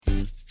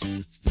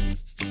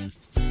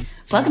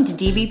Welcome to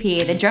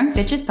DBP, the Drunk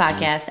Bitches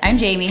Podcast. I'm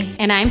Jamie.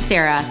 And I'm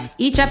Sarah.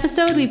 Each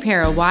episode, we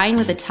pair a wine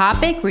with a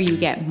topic where you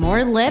get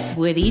more lip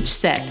with each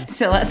sip.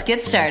 So let's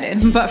get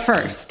started. But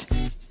first,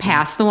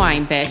 pass the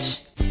wine,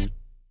 bitch.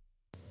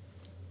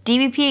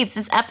 DB Peeps,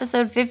 it's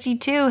episode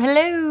 52.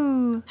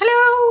 Hello.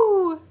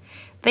 Hello.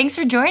 Thanks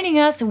for joining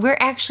us. We're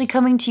actually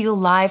coming to you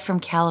live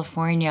from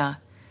California.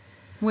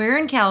 We're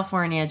in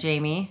California,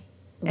 Jamie.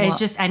 Well,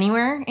 just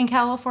anywhere in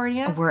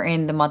California? We're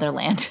in the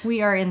motherland.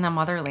 We are in the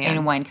motherland.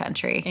 In wine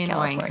country, in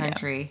California. wine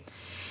country.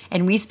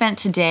 And we spent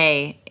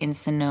today in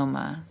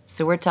Sonoma.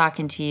 So we're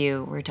talking to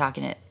you. We're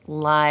talking it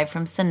live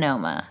from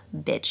Sonoma.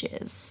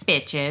 Bitches.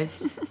 It's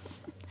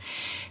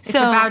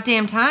about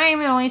damn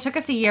time. It only took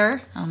us a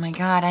year. Oh my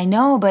God, I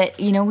know. But,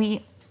 you know,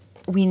 we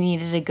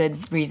needed a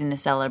good reason to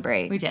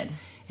celebrate. We did.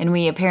 And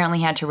we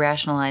apparently had to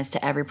rationalize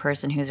to every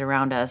person who's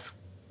around us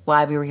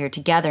why we were here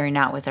together and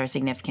not with our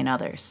significant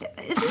others.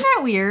 Isn't that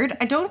weird?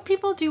 Don't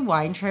people do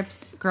wine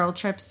trips, girl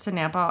trips to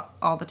Napa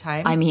all the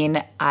time? I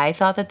mean, I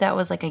thought that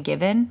was like a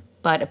given,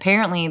 but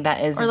apparently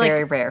that is a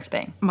very rare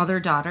thing.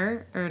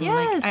 Mother-daughter? Or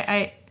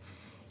yes.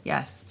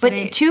 Yes.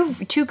 But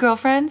two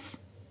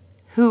girlfriends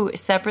who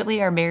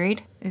separately are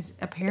married is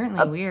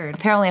apparently weird.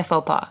 Apparently a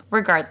faux pas.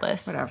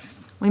 Regardless. Whatever.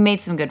 We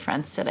made some good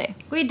friends today.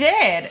 We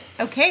did.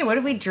 Okay, what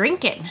are we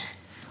drinking?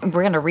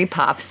 We're going to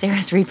repop.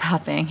 Sarah's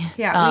repopping.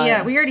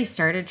 Yeah, we already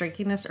started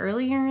drinking this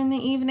earlier in the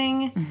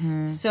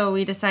evening. So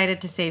we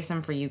decided to save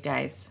some for you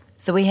guys.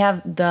 So we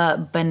have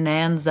the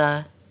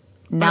Bonanza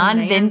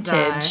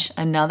non-vintage,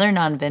 another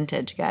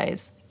non-vintage,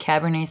 guys,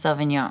 Cabernet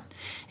Sauvignon.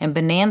 And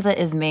Bonanza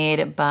is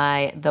made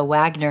by the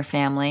Wagner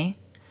family,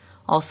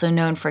 also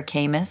known for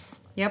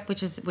Caymus. Yep,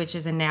 which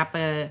is a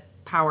Napa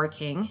Power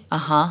King.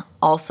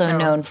 Also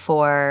known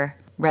for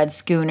Red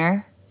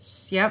Schooner.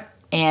 Yep.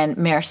 And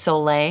Mer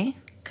Soleil.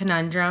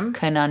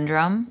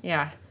 Conundrum.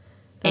 Yeah.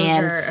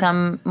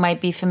 Some might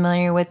be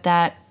familiar with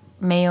that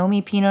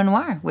Meiomi Pinot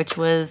Noir, which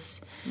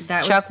was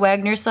Chuck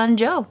Wagner's son,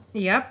 Joe.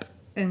 Yep.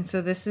 And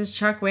so this is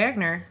Chuck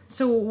Wagner.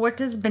 So what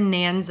does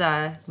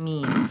Bonanza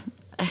mean?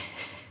 I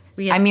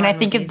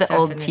think of the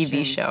old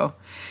TV show.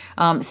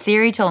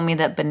 Siri told me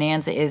that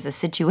Bonanza is a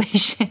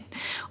situation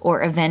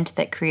or event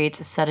that creates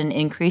a sudden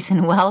increase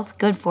in wealth,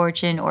 good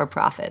fortune, or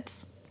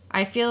profits.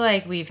 I feel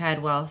like we've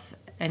had wealth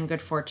and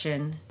good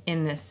fortune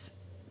in this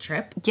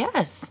trip.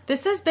 Yes.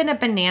 This has been a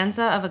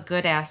bonanza of a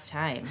good-ass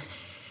time,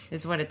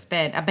 is what it's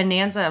been. A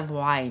bonanza of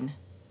wine.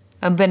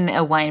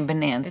 A wine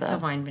bonanza. It's a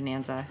wine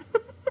bonanza.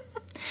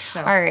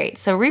 All right,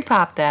 so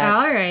repop that.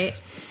 All right.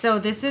 So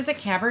this is a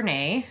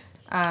Cabernet.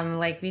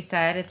 Like we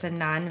said, it's a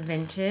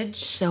non-vintage.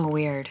 So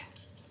weird.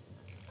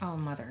 Oh,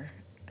 mother.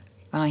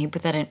 Oh, he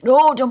put that in.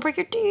 No, don't break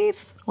your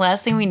teeth.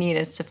 Last thing we need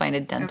is to find a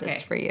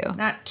dentist for you.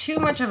 Not too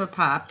much of a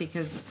pop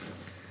because,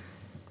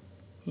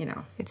 you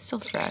know. It's still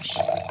fresh.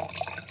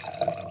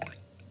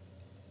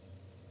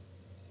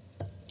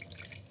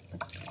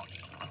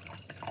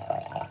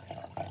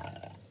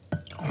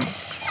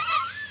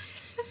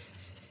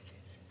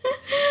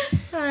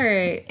 All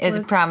right. It's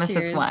a promise.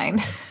 It's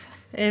wine.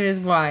 It is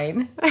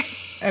wine.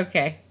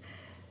 Okay.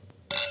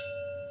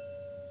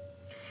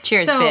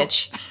 Cheers,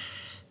 bitch.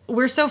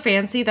 We're so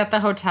fancy that the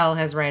hotel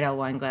has Riedel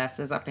wine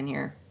glasses up in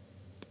here.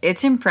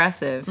 It's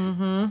impressive.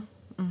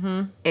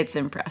 It's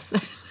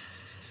impressive.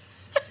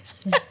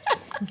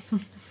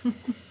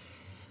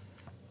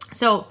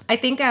 So I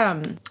think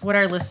what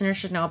our listeners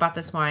should know about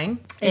this wine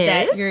is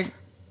that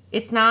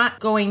it's not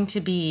going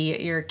to be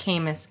your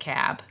Caymus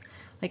Cab.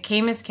 Like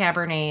Caymus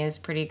Cabernet is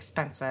pretty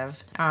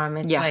expensive.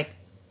 It's like,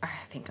 I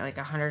think like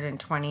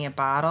 $120 a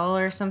bottle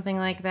or something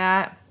like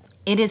that.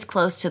 It is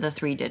close to the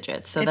 3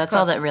 digits, so that's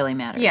all that really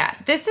matters. Yeah,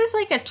 this is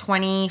like a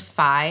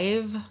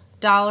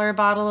 $25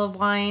 bottle of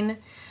wine.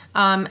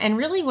 And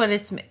really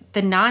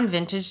the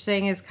non-vintage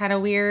thing is kind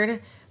of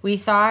weird, we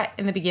thought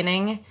in the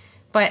beginning.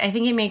 But I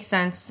think it makes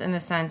sense in the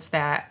sense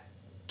that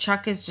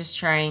Chuck is just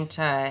trying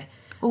to...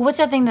 Well, what's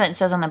that thing that it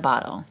says on the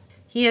bottle?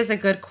 He has a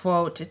good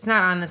quote. It's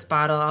not on this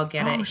bottle. I'll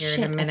get it here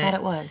in a minute. I thought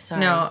it was.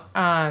 Sorry. No,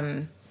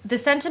 the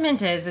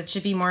sentiment is it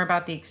should be more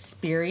about the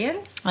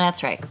experience.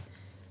 That's right.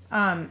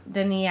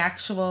 Than the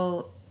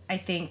actual, I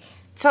think...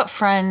 It's about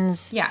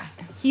friends. Yeah.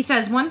 He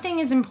says, one thing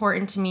is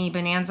important to me.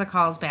 Bonanza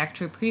calls back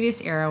to a previous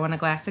era when a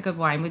glass of good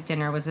wine with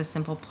dinner was a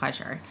simple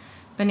pleasure.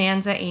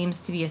 Bonanza aims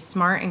to be a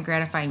smart and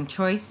gratifying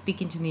choice,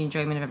 speaking to the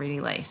enjoyment of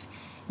everyday life.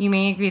 You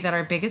may agree that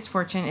our biggest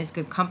fortune is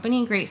good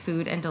company, great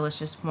food, and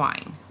delicious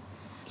wine.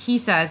 He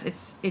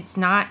says it's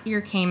not your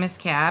Caymus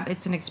Cab.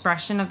 It's an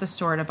expression of the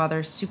sort of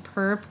other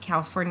superb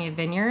California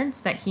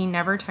vineyards that he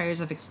never tires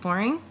of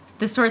exploring.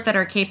 The sort that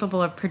are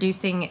capable of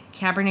producing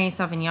Cabernet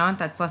Sauvignon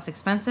that's less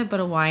expensive, but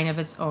a wine of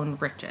its own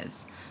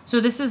riches. So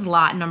this is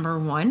lot number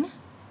 1.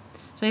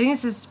 So I think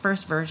this is his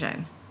first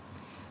version.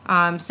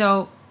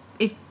 So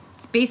if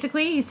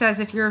basically he says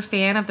if you're a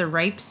fan of the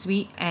ripe,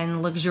 sweet,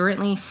 and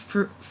luxuriantly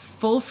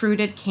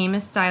full-fruited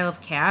Caymus style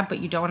of Cab, but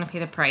you don't want to pay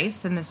the price,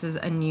 then this is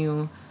a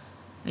new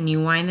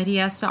wine that he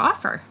has to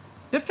offer.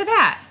 Good for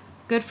that.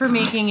 Good for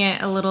making it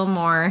a little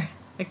more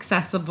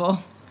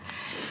accessible.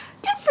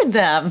 Yes, offered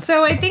them.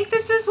 So I think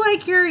this is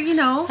like your,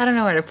 I don't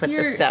know where to put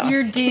this down.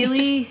 Your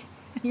daily,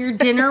 your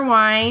dinner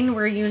wine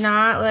where you're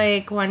not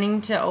like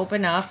wanting to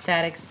open up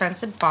that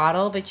expensive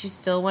bottle, but you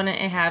still want to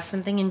have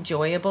something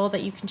enjoyable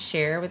that you can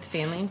share with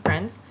family and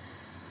friends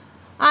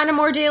on a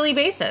more daily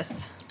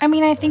basis. I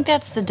mean, I think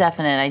that's the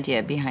definite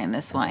idea behind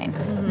this wine.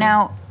 Mm-hmm.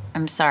 Now,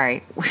 I'm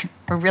sorry,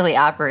 we're really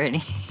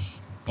operating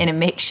in a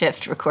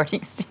makeshift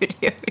recording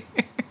studio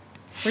here.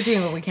 We're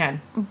doing what we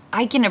can.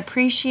 I can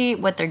appreciate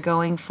what they're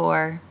going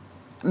for.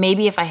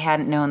 Maybe if I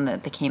hadn't known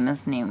that the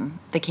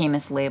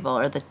Caymus label,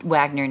 or the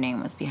Wagner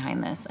name was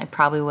behind this, I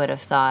probably would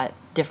have thought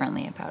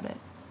differently about it.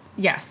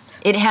 Yes.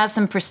 It has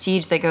some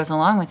prestige that goes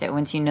along with it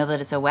once you know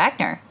that it's a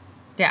Wagner.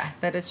 Yeah,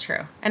 that is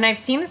true. And I've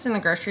seen this in the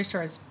grocery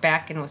stores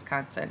back in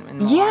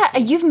Wisconsin. Yeah,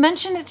 you've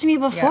mentioned it to me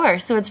before,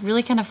 so it's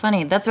really kind of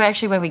funny. That's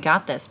actually why we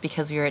got this,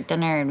 because we were at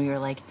dinner and we were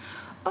like,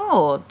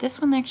 oh,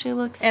 this one actually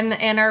looks...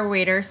 And our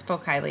waiter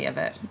spoke highly of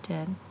it.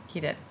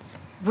 He did.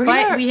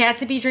 We had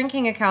to be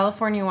drinking a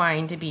California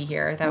wine to be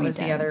here. That was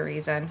the other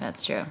reason.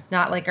 That's true.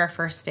 Not like our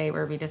first day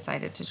where we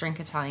decided to drink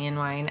Italian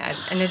wine at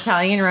an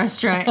Italian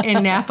restaurant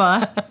in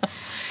Napa.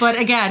 But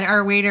again,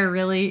 our waiter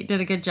really did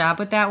a good job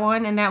with that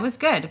one, and that was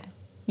good.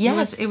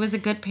 Yes. It was a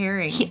good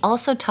pairing. He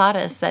also taught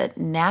us that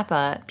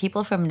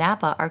people from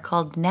Napa are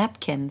called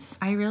napkins.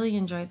 I really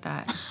enjoyed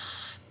that.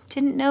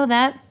 Didn't know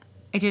that.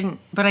 I didn't,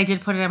 but I did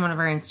put it on one of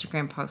our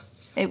Instagram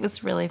posts. It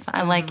was really fun.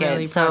 I like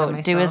really it.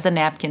 So do as the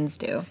napkins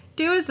do.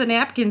 Do as the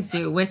napkins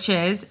do, which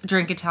is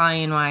drink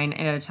Italian wine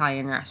in an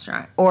Italian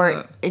restaurant.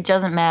 Or it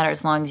doesn't matter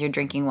as long as you're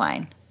drinking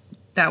wine.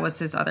 That was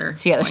his other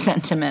It's the other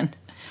sentiment.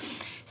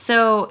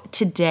 So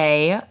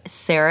today,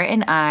 Sarah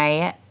and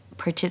I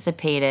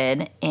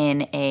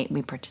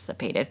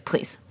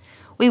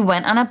We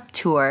went on a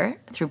tour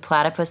through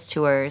Platypus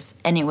Tours,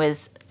 and it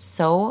was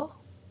so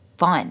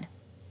fun.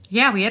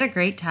 Yeah, we had a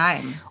great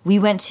time. We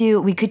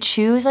could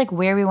choose like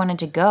where we wanted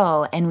to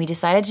go, and we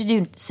decided to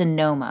do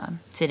Sonoma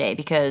today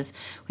because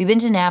we've been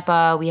to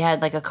Napa. We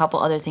had like a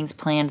couple other things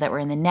planned that were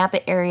in the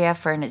Napa area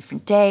for a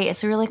different day.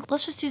 So we were like,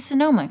 let's just do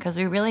Sonoma because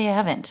we really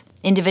haven't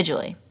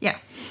individually.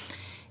 Yes.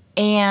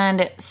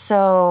 And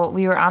so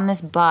we were on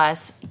this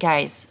bus.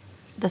 Guys,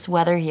 this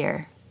weather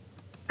here.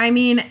 I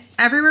mean,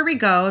 everywhere we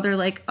go, they're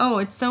like, oh,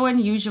 it's so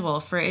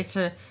unusual for it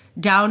to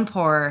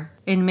downpour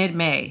in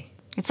mid-May.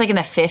 It's like in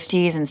the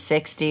 50s and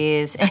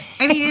 60s.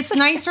 I mean, it's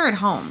nicer at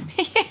home.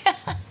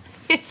 Yeah.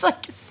 It's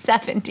like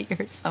 70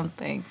 or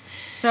something.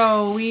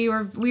 So we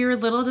were a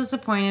little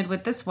disappointed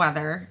with this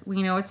weather.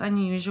 We know it's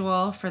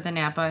unusual for the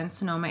Napa and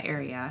Sonoma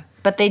area.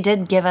 But they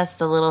did give us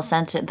the little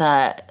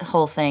the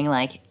whole thing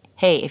like,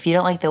 hey, if you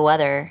don't like the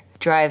weather,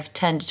 drive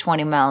 10 to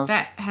 20 miles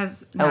That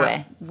has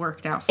not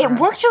worked out for us. It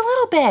worked a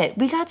little bit.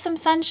 We got some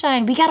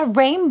sunshine. We got a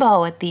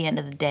rainbow at the end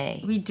of the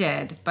day. We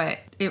did, but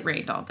it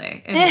rained all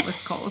day, and it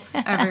was cold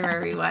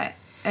everywhere we went.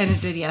 And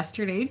it did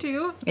yesterday,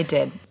 too. It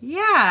did.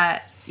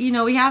 Yeah.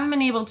 We haven't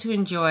been able to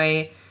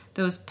enjoy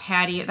those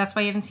patio... That's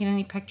why you haven't seen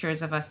any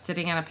pictures of us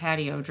sitting on a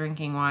patio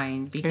drinking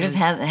wine. Because it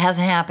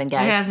hasn't happened,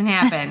 guys. It hasn't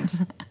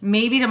happened.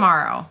 Maybe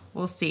tomorrow.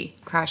 We'll see.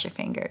 Cross your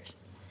fingers.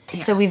 Yeah.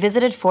 So we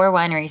visited 4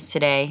 wineries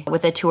today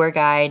with a tour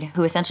guide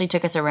who essentially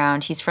took us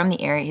around. He's from the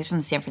area. He's from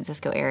the San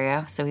Francisco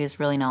area, so he was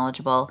really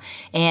knowledgeable.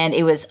 And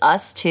it was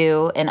us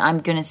 2, and I'm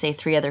going to say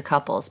 3 other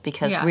couples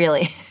because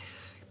really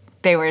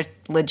they were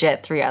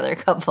legit 3 other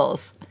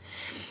couples.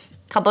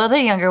 A couple other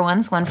younger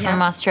ones, one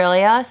from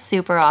Australia,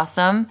 super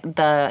awesome.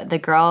 The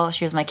girl,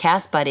 she was my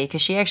cast buddy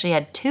because she actually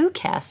had 2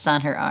 casts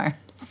on her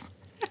arms.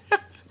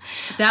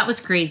 That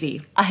was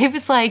crazy. I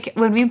was like,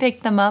 when we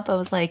picked them up, I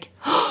was like,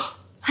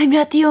 I'm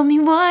not the only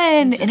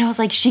one. And I was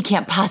like, she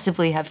can't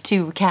possibly have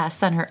 2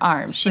 casts on her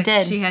arm. She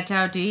did. She had to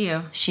outdo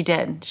you. She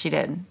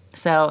did.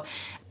 So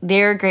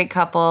they're a great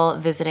couple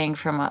visiting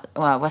from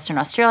Western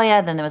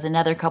Australia. Then there was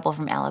another couple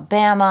from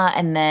Alabama.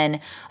 And then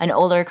an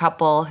older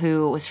couple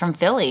who was from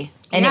Philly.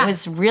 And it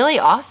was really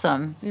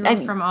awesome. We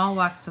were from all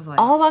walks of life.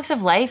 All walks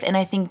of life. And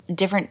I think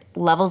different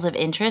levels of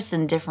interest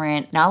and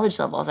different knowledge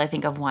levels, I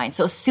think, of wine.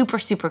 So super,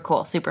 super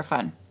cool. Super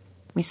fun.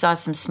 We saw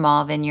some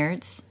small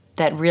vineyards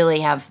that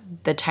really have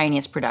the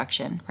tiniest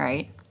production,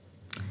 right?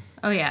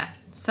 Oh, yeah.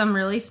 Some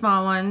really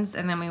small ones,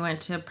 and then we went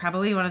to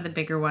probably one of the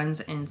bigger ones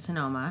in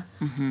Sonoma.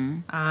 Mm-hmm.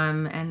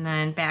 And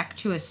then back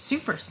to a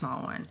super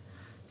small one.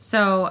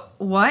 So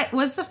what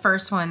was the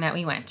first one that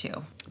we went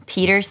to?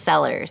 Peter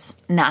Sellers,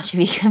 not to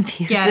be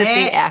confused with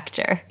the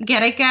actor.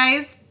 Get it,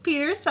 guys?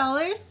 Peter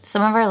Sellers?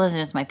 Some of our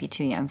listeners might be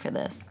too young for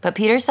this. But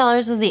Peter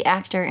Sellers was the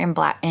actor in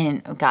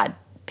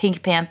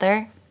Pink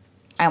Panther.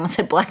 I almost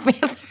said Black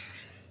Panther.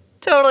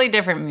 Totally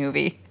different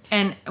movie.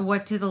 And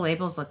what do the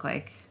labels look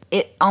like?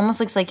 It almost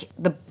looks like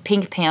the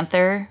Pink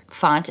Panther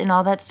font and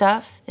all that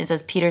stuff. It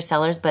says Peter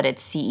Sellers, but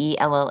it's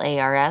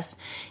Cellars.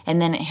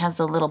 And then it has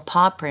the little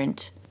paw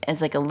print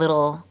as like a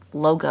little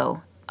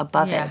logo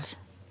above it.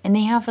 And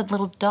they have a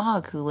little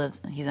dog who lives...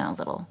 He's not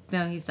little.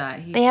 No, he's not.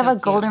 They have a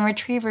golden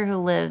retriever who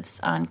lives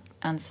on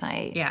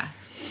site. Yeah.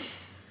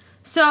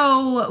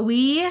 So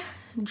we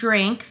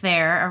drank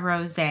there a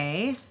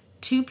rosé,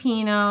 2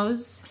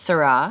 Pinots,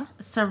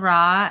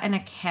 Syrah, and a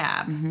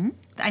Cab. Mm-hmm.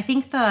 I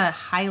think the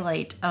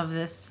highlight of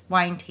this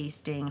wine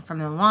tasting from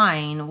the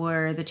wine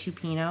were the 2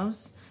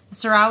 Pinots. The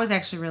Syrah was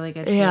actually really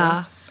good too.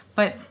 Yeah.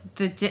 But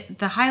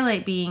the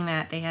highlight being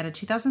that they had a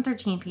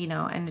 2013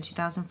 Pinot and a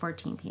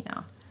 2014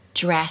 Pinot.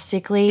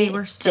 Drastically They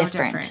were so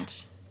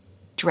different.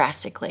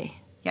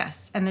 Drastically.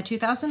 Yes. And the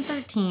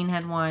 2013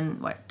 had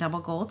won, double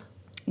gold?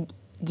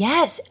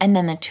 Yes. And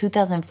then the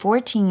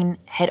 2014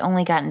 had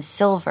only gotten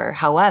silver.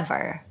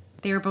 However,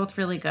 they were both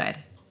really good.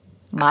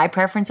 My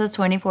preference was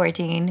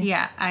 2014.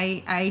 Yeah,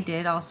 I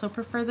did also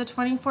prefer the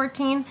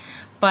 2014,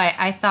 but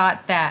I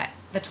thought that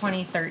the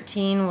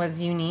 2013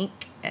 was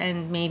unique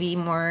and maybe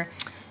more...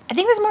 I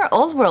think it was more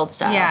old world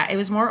style. Yeah, it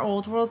was more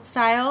old world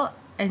style,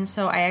 and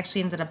so I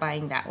actually ended up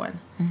buying that one.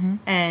 Mm-hmm.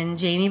 And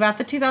Jamie bought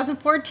the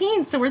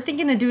 2014, so we're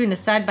thinking of doing a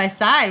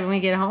side-by-side when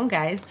we get home,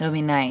 guys. It'll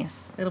be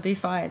nice. It'll be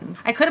fun.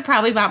 I could have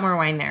probably bought more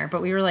wine there,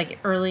 but we were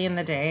early in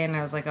the day, and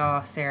I was like,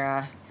 oh,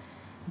 Sarah...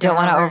 Don't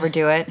want to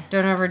overdo it.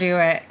 Don't overdo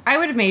it. I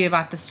would have maybe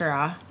bought the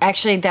Syrah.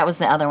 Actually, that was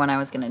the other one I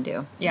was going to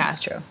do. Yeah. It's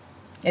true.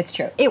 It's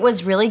true. It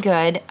was really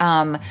good.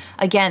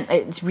 Again,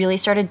 it really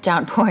started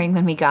downpouring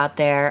when we got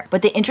there.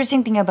 But the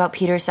interesting thing about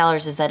Peter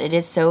Sellers is that it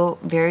is so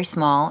very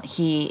small.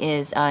 He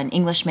is an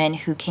Englishman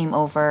who came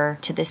over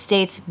to the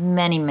States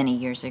many, many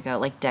years ago,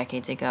 like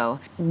decades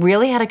ago.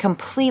 Really had a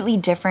completely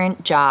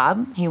different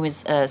job. He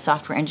was a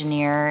software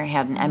engineer,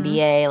 had an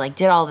MBA,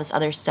 did all this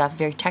other stuff,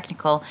 very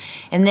technical.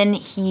 And then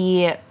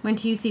he... went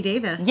to UC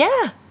Davis.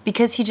 Yeah,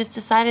 because he just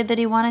decided that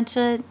he wanted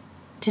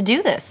to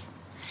do this.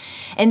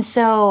 And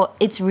so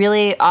it's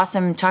really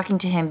awesome talking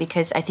to him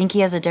because I think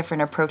he has a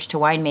different approach to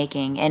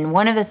winemaking. And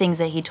one of the things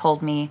that he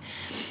told me,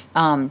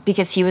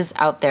 because he was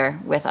out there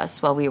with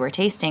us while we were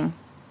tasting,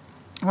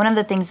 one of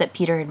the things that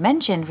Peter had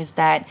mentioned was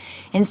that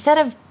instead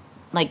of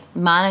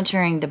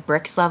monitoring the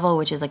Brix level,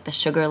 which is the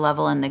sugar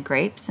level in the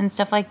grapes and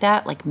stuff like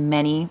that, like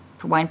many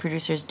wine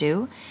producers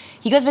do,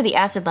 he goes by the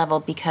acid level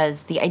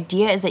because the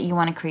idea is that you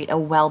want to create a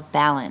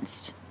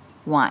well-balanced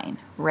wine,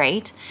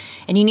 right?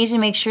 And you need to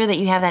make sure that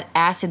you have that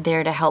acid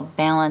there to help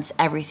balance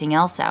everything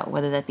else out,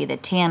 whether that be the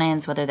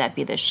tannins, whether that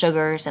be the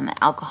sugars and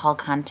the alcohol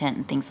content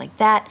and things like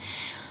that.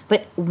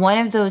 But one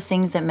of those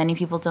things that many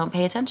people don't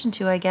pay attention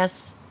to, I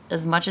guess,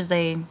 as much as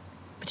they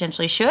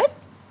potentially should,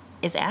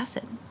 is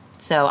acid.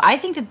 So I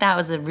think that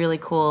was a really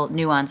cool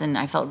nuance, and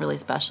I felt really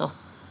special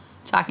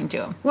talking to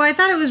him. Well, I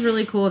thought it was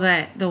really cool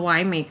that the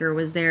winemaker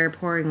was there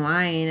pouring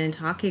wine and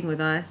talking with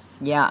us.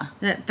 Yeah.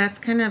 That's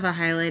kind of a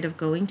highlight of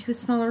going to a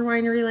smaller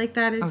winery like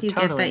that is you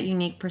totally. get that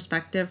unique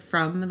perspective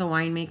from the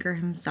winemaker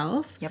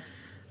himself. Yep.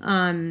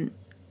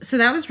 So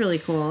that was really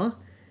cool.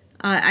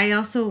 I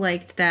also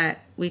liked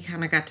that we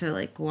kind of got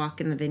to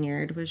walk in the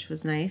vineyard, which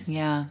was nice.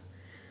 Yeah.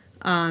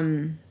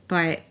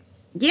 But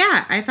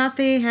yeah, I thought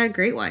they had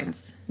great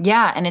wines.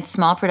 Yeah, and it's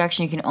small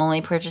production. You can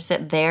only purchase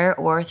it there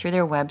or through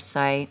their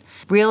website.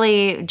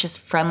 Really just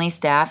friendly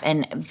staff,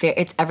 and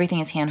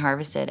everything is hand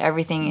harvested.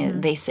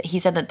 Everything he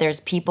said that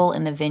there's people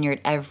in the vineyard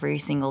every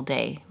single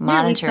day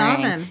monitoring. Yeah,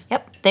 we saw them.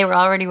 Yep, they were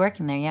already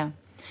working there, yeah.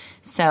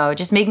 So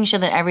just making sure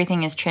that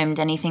everything is trimmed.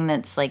 Anything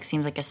that's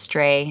seems like a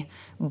stray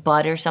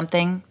bud or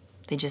something,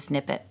 they just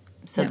nip it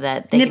so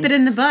that they nip it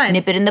in the bud.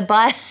 Nip it in the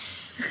bud.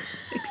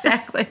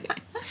 Exactly.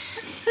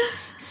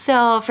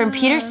 So from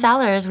Peter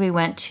Sellers, we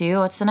went to,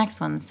 what's the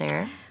next one,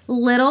 Sarah?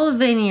 Little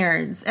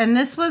Vineyards. And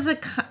this was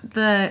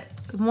the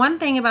one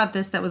thing about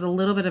this that was a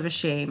little bit of a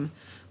shame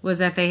was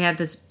that they had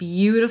this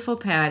beautiful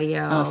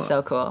patio. Oh,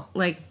 so cool.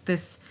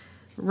 This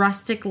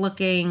rustic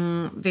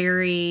looking,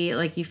 very,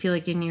 you feel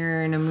like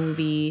you're in a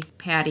movie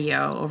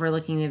patio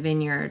overlooking the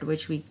vineyard,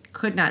 which we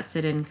could not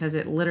sit in because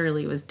it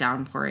literally was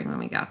downpouring when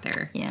we got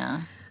there.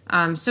 Yeah.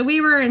 So we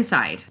were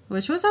inside,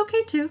 which was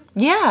okay too.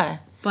 Yeah.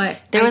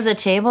 But there was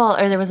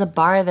a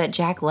bar that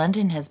Jack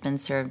London has been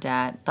served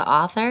at. The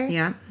author?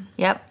 Yeah.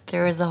 Yep.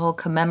 There was a whole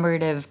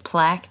commemorative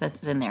plaque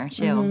that's in there,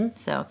 too. Mm-hmm.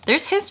 So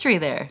there's history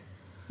there.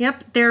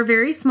 Yep. They're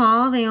very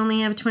small. They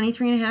only have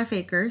 23 and a half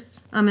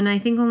acres. And I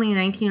think only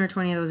 19 or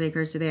 20 of those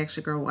acres do they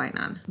actually grow wine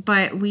on.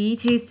 But we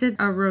tasted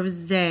a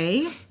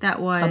rosé that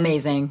was...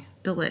 amazing.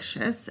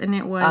 Delicious. And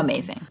it was...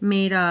 amazing.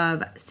 Made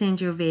of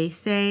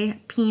Sangiovese,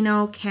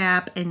 Pinot,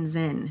 Cap, and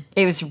Zin.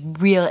 It was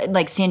really,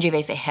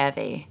 Sangiovese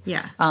heavy.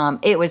 Yeah.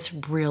 It was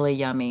really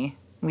yummy.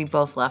 We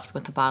both left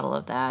with a bottle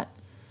of that.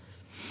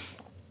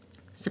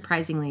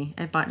 Surprisingly,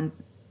 I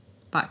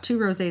bought 2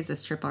 rosés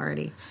this trip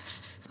already.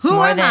 It's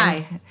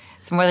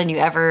more than you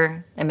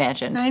ever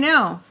imagined. I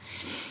know.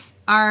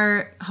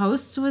 Our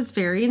host was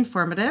very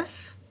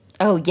informative.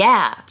 Oh,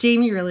 yeah.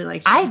 Jamie really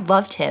liked him. I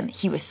loved him.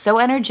 He was so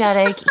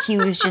energetic. He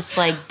was just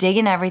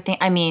digging everything.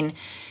 I mean,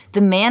 the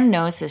man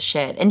knows his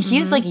shit. And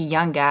he's a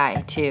young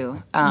guy,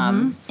 too.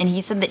 And he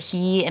said that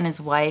he and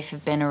his wife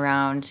have been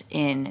around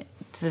in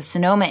the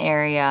Sonoma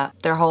area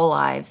their whole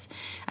lives.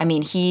 I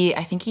mean,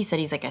 I think he said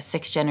he's a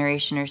 6th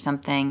generation or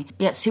something.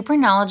 Yeah, super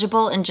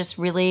knowledgeable and just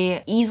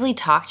really easily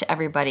talk to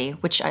everybody,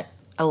 which I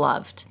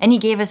loved. And he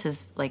gave us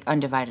his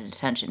undivided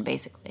attention,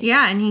 basically.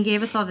 Yeah, and he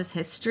gave us all this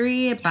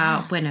history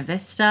about Buena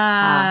Vista.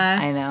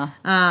 I know.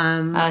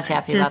 I was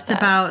happy about that. Just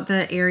about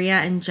the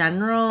area in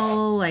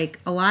general, a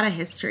lot of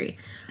history.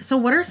 So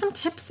what are some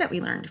tips that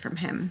we learned from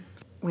him?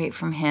 Wait,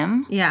 from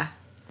him? Yeah.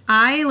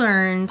 I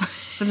learned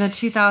from the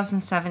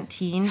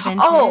 2017 vintage.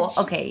 Oh,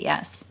 okay,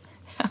 yes.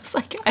 I was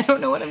like, I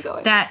don't know what I'm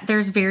going. That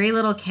there's very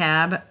little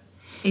cab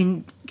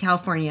in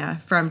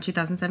California from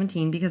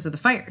 2017 because of the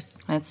fires.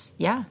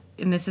 Yeah.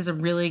 And this is a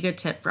really good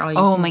tip for all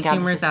you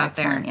consumers out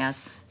there.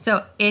 Yes.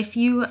 So if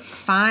you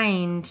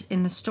find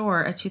in the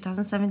store a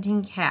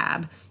 2017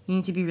 cab, you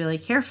need to be really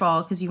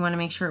careful because you want to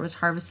make sure it was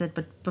harvested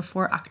but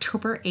before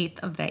October 8th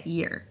of that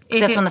year.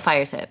 That's when the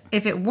fires hit.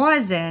 If it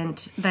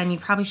wasn't, then you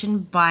probably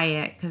shouldn't buy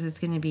it because it's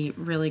going to be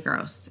really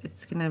gross.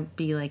 It's going to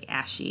be like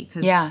ashy.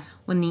 Because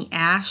when the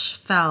ash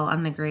fell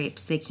on the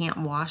grapes, they can't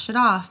wash it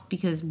off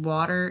because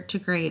water to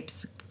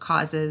grapes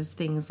causes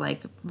things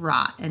like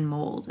rot and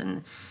mold.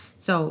 And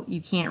so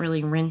you can't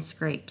really rinse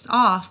grapes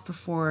off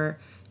before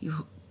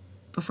you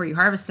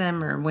harvest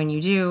them or when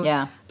you do.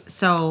 Yeah.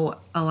 So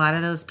a lot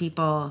of those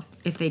people,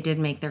 if they did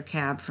make their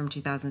cab from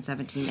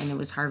 2017 and it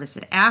was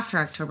harvested after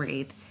October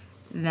 8th,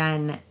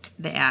 then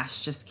the ash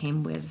just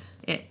came with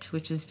it,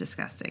 which is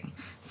disgusting.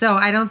 So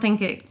I don't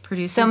think it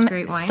produces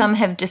great wine. Some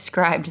have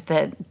described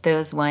that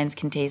those wines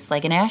can taste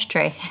like an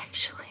ashtray,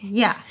 actually.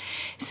 Yeah.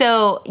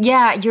 So,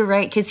 yeah, you're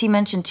right, because he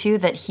mentioned, too,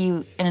 that he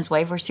and his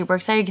wife were super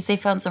excited because they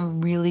found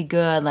some really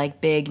good, like,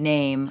 big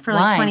name for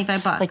wines.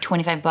 like $25. Like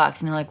 $25.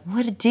 And they're like,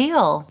 what a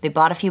deal. They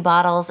bought a few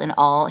bottles, and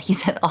he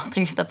said all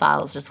 3 of the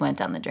bottles just went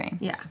down the drain.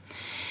 Yeah.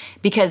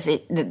 Because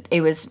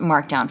it was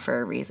marked down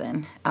for a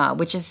reason,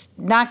 which is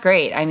not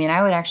great. I mean,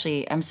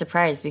 I'm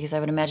surprised because I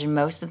would imagine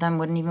most of them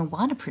wouldn't even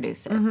want to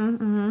produce it. Mm-hmm,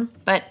 mm-hmm.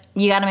 But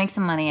you got to make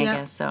some money, I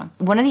guess. So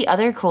one of the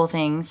other cool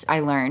things I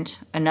learned,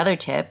 another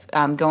tip,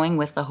 going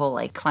with the whole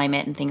like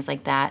climate and things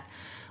like that,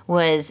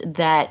 was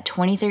that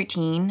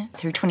 2013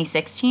 through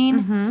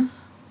 2016,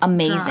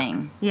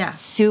 amazing. Yeah.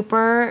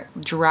 Super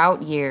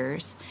drought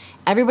years.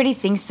 Everybody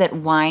thinks that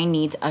wine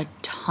needs a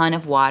ton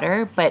of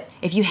water, but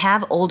if you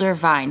have older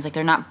vines, like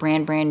they're not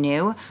brand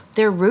new,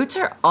 their roots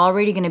are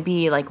already going to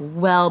be like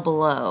well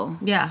below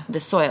the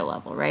soil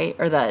level, right?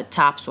 Or the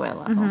topsoil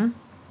level. Mm-hmm.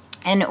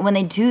 And when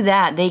they do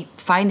that, they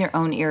find their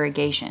own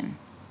irrigation,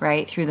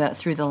 right? Through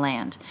the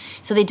land.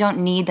 So they don't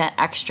need that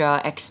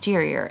extra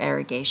exterior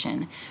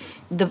irrigation.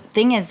 The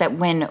thing is that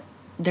when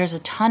there's a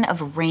ton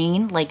of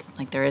rain,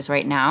 like there is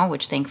right now,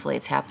 which thankfully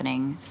it's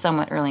happening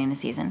somewhat early in the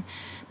season.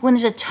 When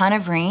there's a ton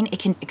of rain, it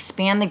can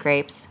expand the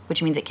grapes,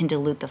 which means it can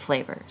dilute the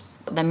flavors.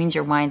 That means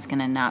your wine's going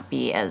to not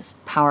be as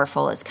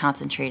powerful, as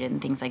concentrated,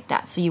 and things like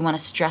that. So you want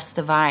to stress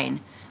the vine.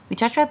 We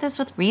talked about this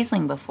with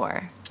Riesling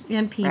before.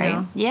 And Pinot.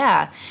 Right?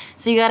 Yeah.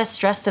 So you got to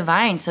stress the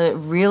vine. So it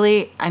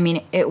really,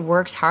 it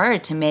works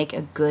hard to make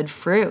a good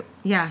fruit.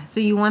 Yeah. So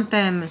you want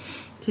them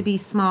to be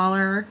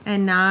smaller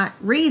and not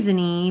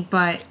raisiny,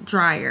 but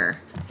drier.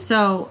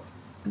 So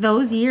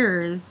those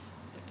years,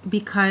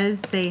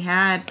 because they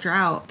had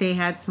drought, they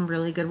had some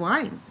really good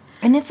wines.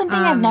 And that's something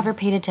I've never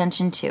paid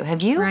attention to.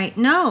 Have you? Right.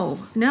 No.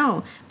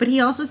 But he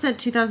also said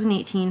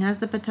 2018 has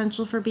the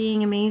potential for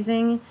being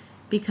amazing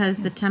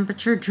because the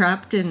temperature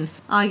dropped in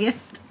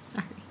August.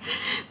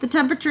 The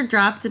temperature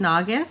dropped in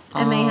August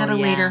and they had a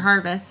later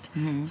harvest.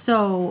 Mm-hmm.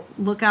 So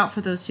look out for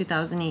those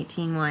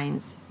 2018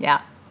 wines. Yeah.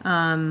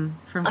 From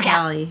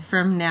Cali,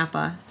 from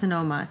Napa,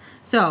 Sonoma.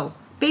 So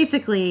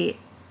basically,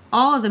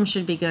 all of them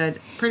should be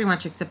good, pretty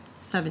much except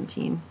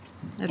 17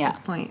 at this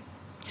point.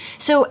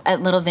 So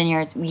at Little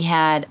Vineyards, we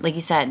had, like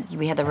you said,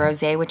 we had the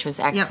Rosé, which was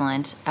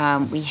excellent.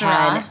 We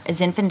had a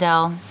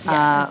Zinfandel,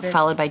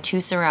 followed by 2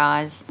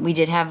 Syrahs. We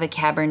did have a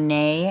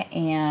Cabernet,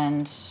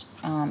 and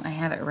I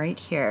have it right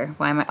here.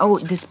 Why am I? Oh,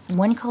 this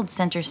one called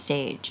Center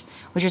Stage,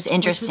 which was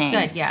interesting. Which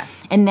was good, yeah.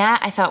 And that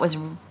I thought was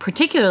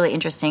particularly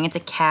interesting. It's a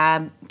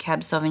Cab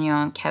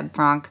Sauvignon, Cab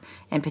Franc,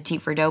 and Petit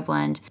Verdot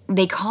blend.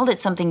 They called it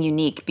something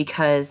unique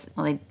because,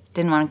 they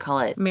didn't want to call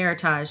it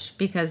Meritage,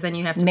 because then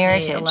you have to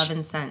pay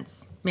 11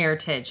 cents.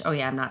 Meritage. Oh,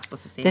 yeah, I'm not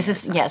supposed to say this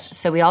Meritage. Is, yes.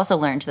 So we also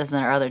learned, this is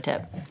our other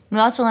tip, we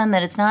also learned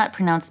that it's not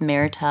pronounced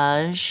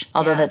Meritage,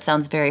 although that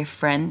sounds very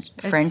French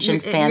and fancy.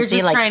 You're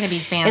just trying to be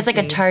fancy. It's like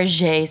a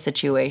Target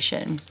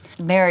situation.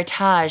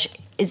 Meritage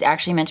is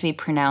actually meant to be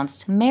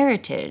pronounced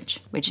Meritage,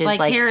 which is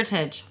like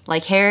heritage.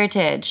 Like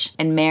heritage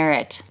and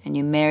merit, and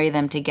you marry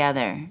them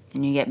together,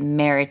 and you get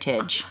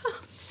Meritage.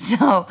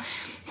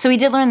 So we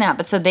did learn that,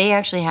 but so they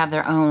actually have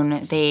their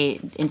own,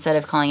 instead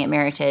of calling it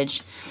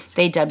Meritage,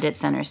 they dubbed it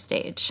Center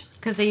Stage.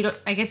 Because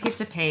I guess you have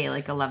to pay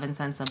like 11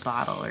 cents a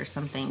bottle or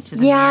something to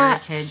the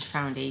Meritage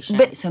Foundation.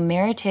 But so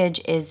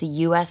Meritage is the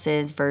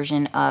U.S.'s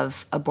version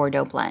of a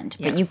Bordeaux blend.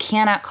 Yeah. But you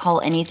cannot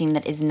call anything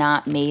that is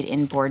not made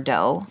in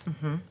Bordeaux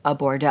a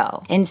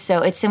Bordeaux. And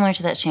so it's similar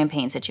to that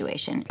Champagne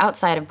situation.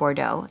 Outside of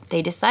Bordeaux,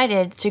 they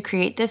decided to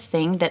create this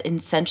thing that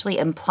essentially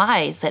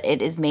implies that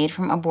it is made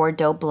from a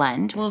Bordeaux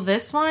blend. Well,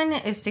 this one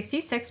is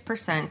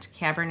 66%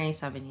 Cabernet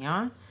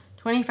Sauvignon,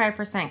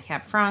 25%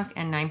 Cab Franc,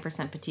 and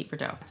 9% Petit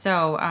Verdot.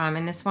 So,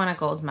 and this won a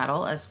gold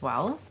medal as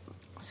well.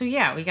 So,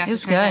 yeah, we got to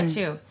try that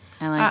too.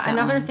 I like that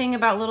another one. thing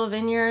about Little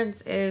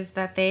Vineyards is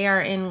that they are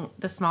in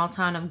the small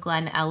town of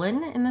Glen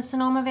Ellen in the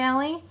Sonoma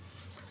Valley.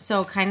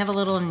 So, kind of a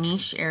little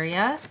niche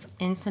area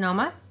in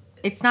Sonoma.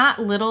 It's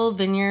not Little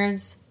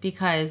Vineyards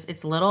because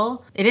it's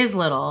little. It is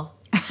little,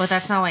 but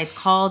that's not why it's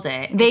called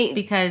it. It's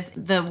because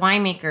the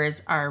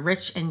winemakers are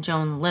Rich and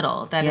Joan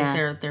Little. That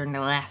is their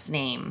last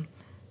name.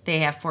 They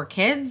have 4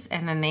 kids,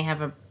 and then they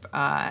have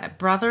a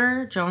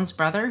brother, Joan's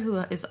brother, who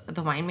is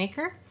the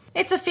winemaker.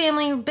 It's a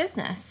family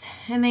business,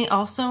 and they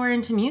also are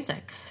into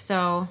music.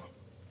 So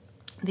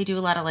they do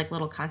a lot of like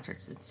little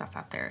concerts and stuff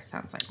out there, it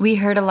sounds like. We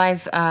heard a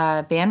live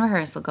band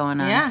rehearsal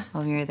going on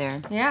while we were there.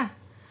 Yeah.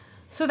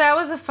 So that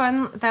was a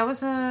fun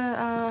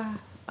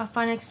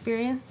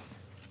experience.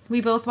 We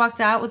both walked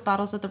out with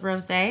bottles of the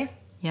rosé.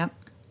 Yep.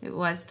 It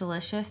was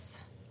delicious.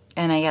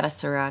 And I got a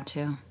Syrah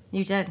too.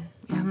 You did.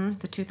 Yeah. Mm-hmm.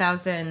 The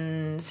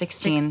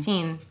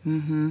 2016.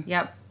 Mm-hmm.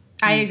 Yep.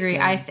 I agree.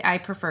 I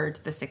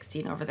preferred the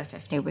 16 over the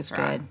 15. It was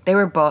good. They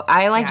were both.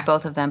 I liked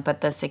both of them,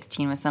 but the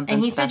 16 was something.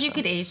 And he special. said you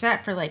could age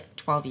that for like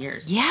 12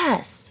 years.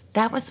 Yes,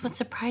 that was what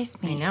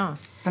surprised me. I know.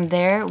 From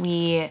there,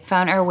 we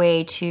found our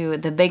way to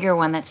the bigger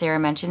one that Sarah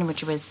mentioned,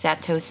 which was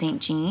Chateau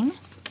Saint Jean.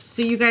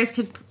 So you guys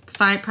could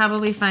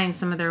probably find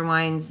some of their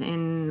wines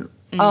in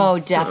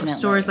definitely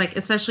stores, like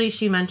especially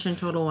she mentioned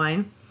Total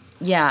Wine.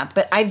 Yeah,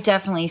 but I've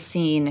definitely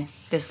seen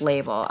this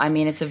label. I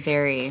mean, it's a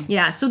very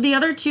So the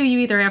other two, you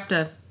either have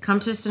to come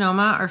to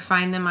Sonoma or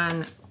find them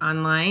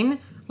online.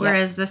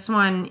 Whereas this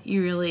one,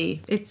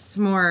 it's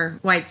more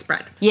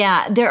widespread.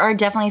 Yeah, there are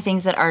definitely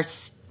things that are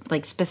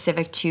like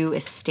specific to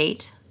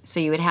estate. So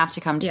you would have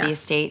to come to the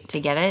estate to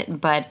get it.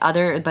 But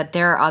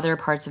there are other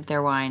parts of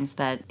their wines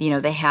that,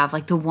 they have.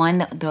 Like the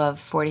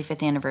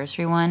 45th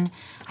anniversary one,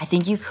 I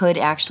think you could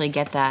actually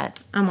get that.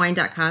 On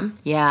wine.com?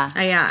 Yeah.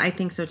 Yeah, I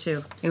think so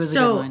too. It was a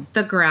good one.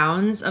 The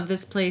grounds of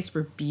this place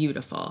were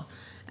beautiful.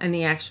 And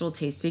the actual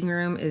tasting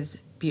room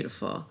is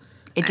beautiful.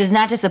 It does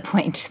not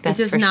disappoint. That's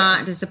it does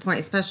not disappoint,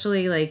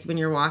 especially like when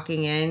you're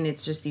walking in.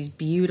 It's just these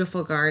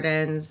beautiful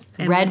gardens,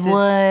 and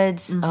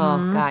redwoods.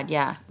 Oh God,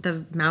 yeah.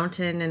 The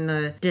mountain in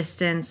the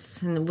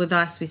distance, and with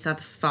us, we saw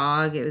the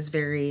fog. It was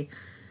very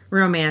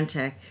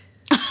romantic.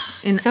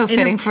 So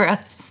fitting for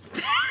us.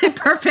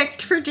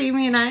 Perfect for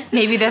Jamie and I.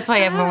 Maybe that's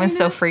why everyone was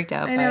so freaked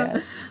out by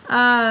us.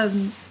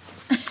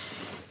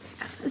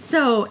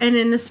 So, and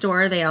in the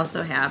store, they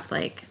also have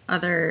like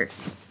other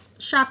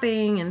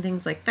shopping and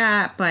things like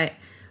that, but.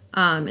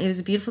 It was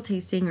a beautiful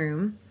tasting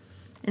room.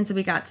 And so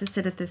we got to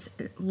sit at this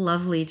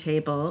lovely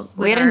table.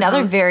 We had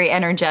another very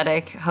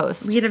energetic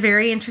host. We had a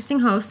very interesting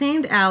host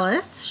named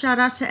Alice. Shout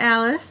out to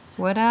Alice.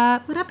 What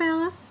up? What up,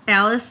 Alice?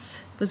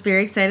 Alice was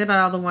very excited about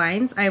all the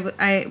wines. I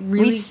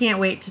really can't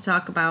wait to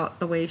talk about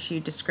the way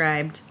she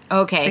described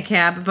the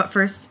cab. But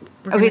first,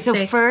 we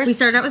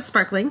started out with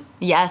sparkling.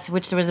 Yes,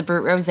 which there was a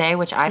Brut Rosé,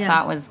 which I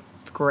thought was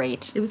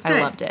great. It was good.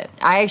 I loved it.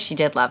 I actually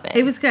did love it.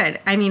 It was good.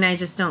 I mean, I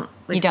just don't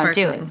like you don't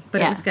sparkling, do it.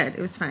 but it was good. It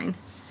was fine.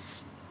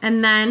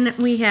 And then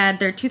we had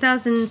their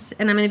 2000s,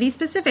 and I'm going to be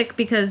specific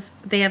because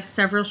they have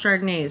several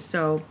Chardonnays.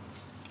 So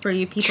for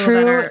you people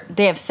that are...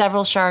 They have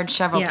several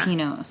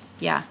Pinots.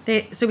 Yeah.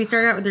 So we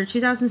started out with their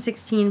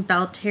 2016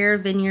 Belterre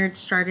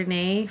Vineyards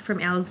Chardonnay from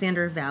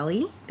Alexander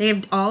Valley. They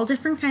have all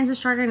different kinds of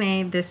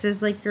Chardonnay. This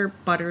is like your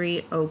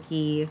buttery,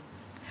 oaky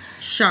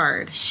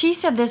Chard. She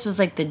said this was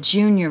like the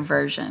junior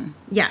version.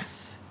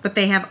 Yes. But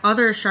they have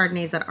other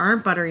Chardonnays that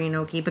aren't buttery and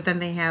oaky, but then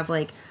they have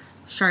like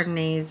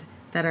Chardonnays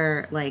that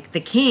are like the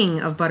king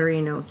of buttery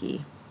and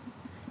oaky.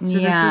 So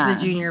this was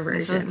the junior version.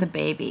 This was the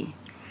baby.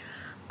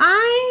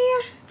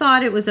 I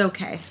thought it was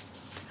okay.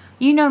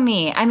 You know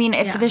me. I mean,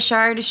 if the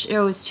Chard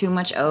shows too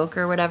much oak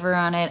or whatever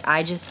on it,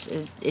 I just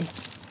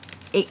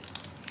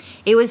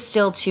it was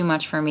still too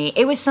much for me.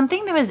 It was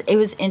something that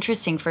was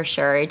interesting for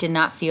sure. It did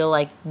not feel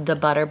like the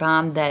butter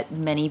bomb that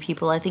many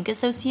people I think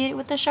associate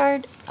with the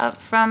Chard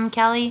from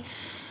Cali.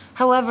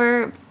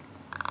 However,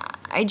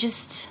 I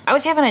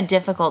was having a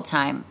difficult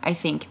time, I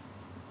think,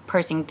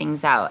 parsing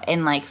things out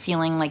and like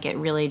feeling like it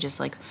really just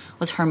like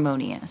was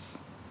harmonious.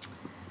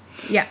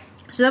 Yeah.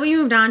 So then we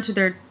moved on to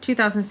their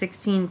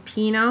 2016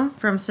 Pinot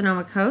from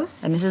Sonoma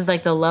Coast. And this is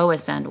like the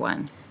lowest end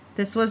one.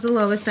 This was the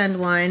lowest end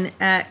one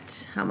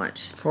at how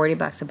much?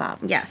 $40 a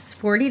bottle. Yes,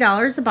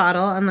 $40 a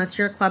bottle unless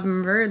you're a club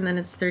member, and then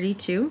it's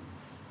 $32.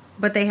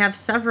 But they have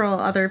several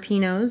other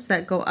Pinots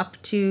that go up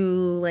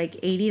to like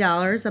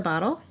 $80 a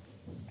bottle.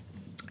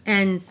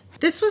 And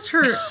this was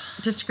her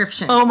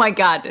description. Oh my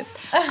God.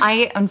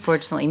 I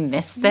unfortunately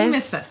missed this. You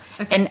missed this.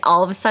 Okay. And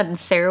all of a sudden,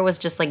 Sarah was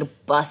just like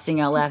busting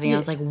out laughing. I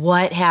was like,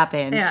 what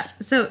happened? Yeah.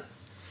 So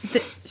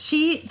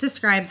she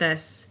described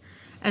this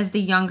as the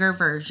younger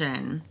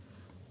version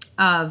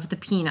of the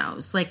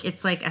Pinots. Like,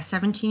 it's like a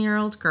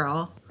 17-year-old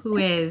girl who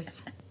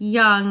is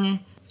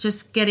young,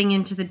 just getting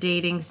into the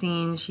dating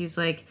scene. She's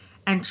like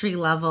entry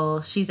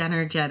level. She's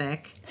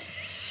energetic.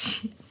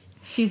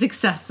 She's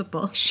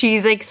accessible.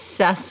 She's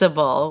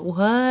accessible.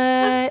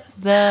 What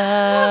the?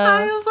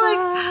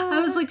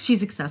 I was like,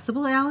 she's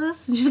accessible,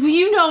 Alice? And she's like, well,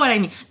 you know what I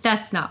mean.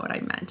 That's not what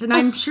I meant. And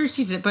I'm sure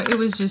she did, but it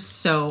was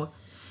just so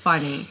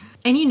funny.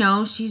 And you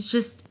know,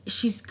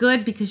 she's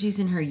good because she's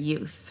in her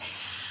youth.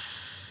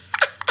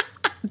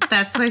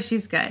 That's why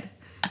she's good.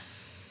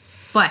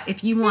 But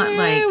if you want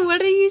like...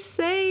 What are you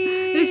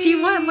saying? If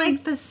you want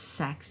like the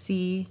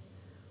sexy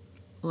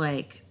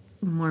like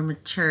more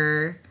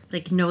mature,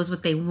 like knows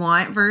what they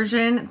want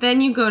version,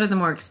 then you go to the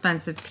more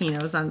expensive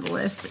Pinots on the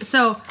list.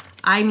 So,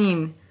 I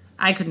mean,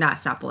 I could not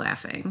stop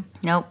laughing.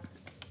 Nope.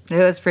 It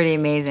was pretty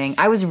amazing.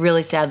 I was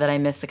really sad that I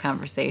missed the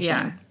conversation.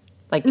 Yeah.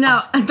 Like,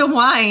 No, the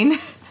wine.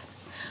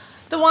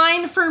 The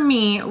wine for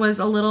me there was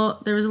a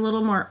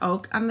little more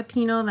oak on the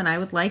Pinot than I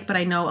would like, but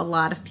I know a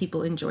lot of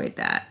people enjoyed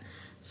that.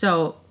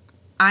 So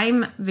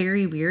I'm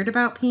very weird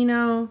about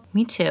Pinot.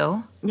 Me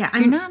too. Yeah,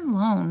 You're not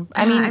alone.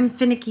 I mean, I'm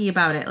finicky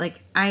about it.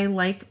 Like, I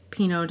like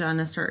Pinot done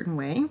a certain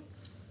way.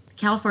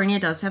 California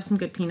does have some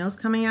good Pinots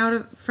coming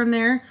out from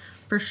there,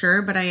 for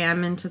sure, but I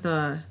am into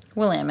the...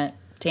 Willamette it.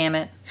 Damn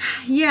it.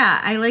 Yeah,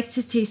 I like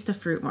to taste the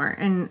fruit more.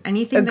 And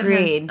anything that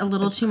Agreed. has a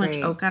little too much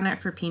oak on it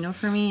for Pinot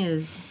for me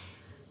is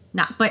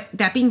not... But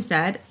that being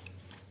said...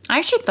 I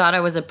actually thought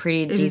it was a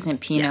pretty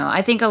decent Pinot. yeah.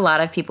 I think a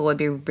lot of people would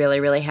be really,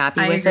 really happy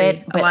I with agree.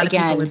 it. But a lot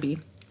again, of people would be.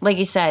 like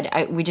you said,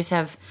 we just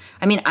have...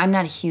 I mean, I'm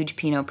not a huge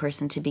Pinot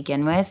person to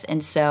begin with.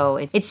 And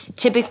so it's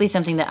typically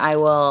something that I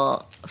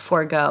will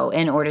forego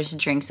in order to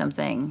drink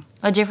something.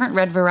 A different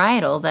red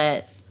varietal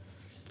that...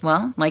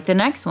 Well, like the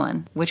next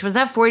one, which was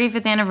that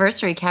 45th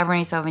anniversary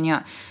Cabernet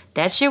Sauvignon.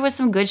 That shit was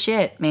some good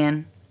shit,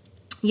 man.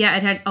 Yeah,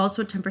 it had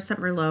also 10%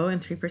 Merlot and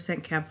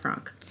 3% Cab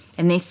Franc.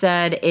 And they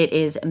said it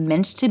is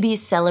meant to be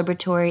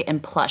celebratory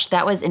and plush.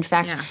 That was, in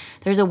fact,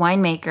 there's a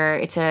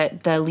winemaker. It's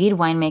the lead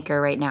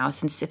winemaker right now,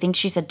 since I think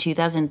she said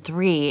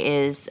 2003,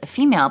 is a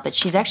female, but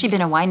she's actually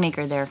been a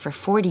winemaker there for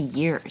 40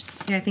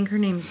 years. Yeah, I think her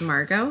name's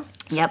Margot.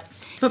 Yep.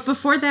 But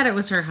before that, it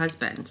was her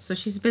husband. So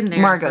she's been there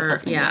Margot's for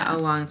husband, yeah. a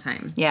long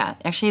time. Yeah,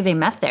 actually, they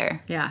met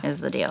there. Yeah. Is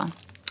the deal.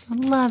 I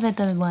love it,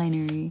 the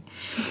winery.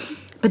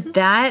 But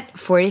that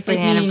 45th Like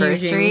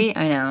anniversary,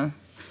 I know,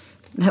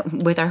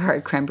 with our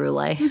heart creme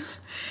brulee.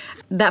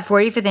 That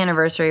 45th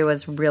anniversary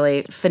was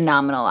really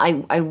phenomenal.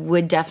 I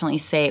would definitely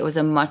say it was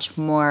a much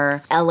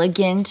more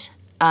elegant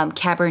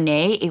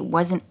Cabernet. It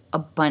wasn't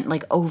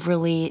like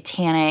overly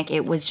tannic.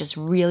 It was just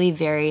really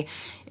very,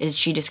 as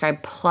she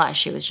described,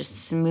 plush. It was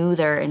just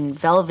smoother and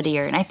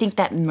velvetier. And I think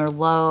that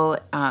Merlot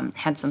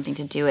had something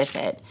to do with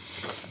it.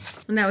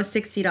 And that was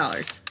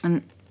 $60.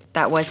 And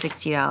that was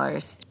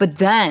 $60. But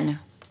then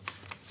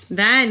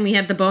we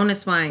had the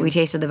bonus wine. we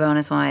tasted the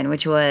bonus wine,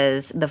 which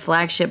was the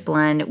flagship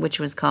blend, which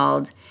was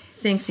called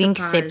Cinq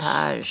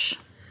Cépages.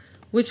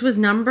 Which was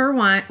number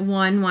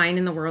one wine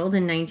in the world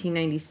in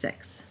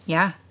 1996.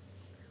 Yeah.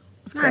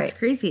 It's great. That's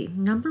crazy.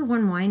 Number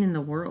one wine in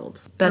the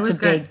world. That's a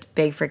good.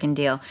 big freaking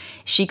deal.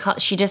 She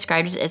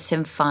described it as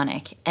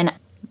symphonic, and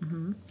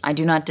I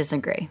do not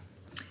disagree.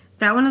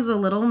 That one is a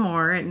little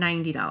more at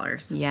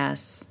 $90.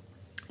 Yes.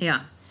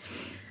 Yeah.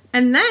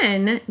 And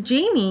then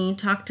Jamie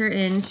talked her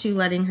into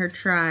letting her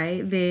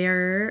try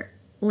their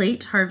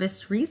late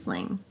harvest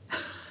Riesling.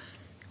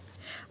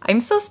 I'm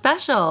so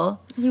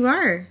special. You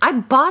are. I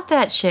bought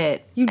that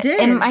shit. You did.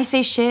 And I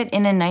say shit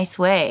in a nice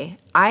way.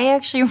 I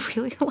actually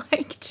really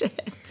liked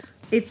it.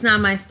 It's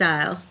not my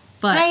style,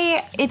 but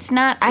I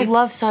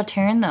love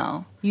Sauternes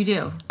though. you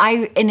do.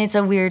 And it's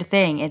a weird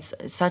thing.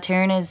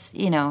 Sauternes is,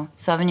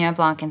 Sauvignon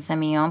Blanc and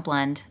Semillon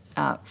blend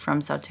from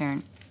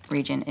Sauternes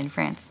region in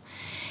France.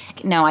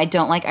 No, I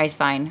don't like ice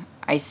vine.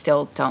 I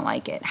still don't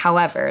like it.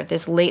 However,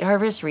 this late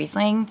harvest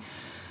Riesling,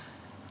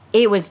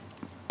 it was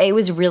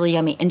really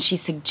yummy. And she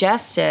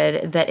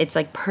suggested that it's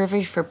like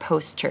perfect for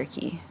post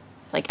turkey,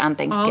 like on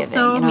Thanksgiving.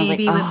 Also, and I was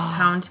maybe like, with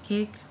pound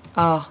cake.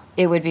 Oh,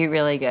 it would be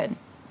really good.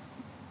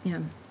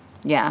 Yeah.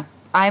 Yeah.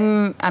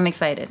 I'm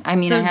excited. I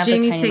mean, So I have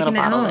Jamie's the tiny little taking it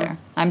bottle home. there.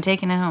 I'm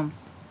taking it home.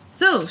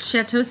 So,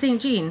 Chateau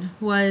St. Jean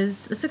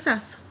was a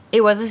success.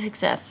 It was a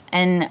success.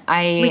 And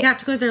We got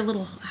to go to their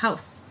little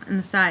house on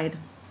the side.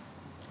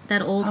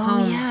 That old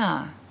home. Oh,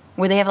 yeah.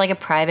 Where they have like a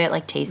private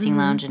like tasting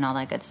lounge and all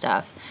that good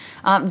stuff.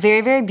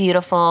 Very, very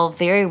beautiful,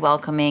 very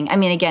welcoming. I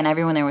mean, again,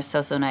 everyone there was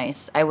so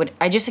nice.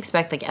 I just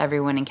expect like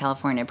everyone in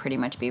California to pretty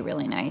much be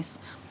really nice.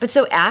 But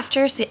so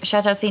after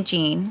Chateau St.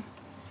 Jean,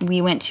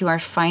 we went to our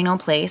final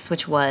place,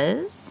 which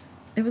was...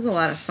 It was a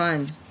lot of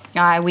fun.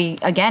 We,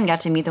 again, got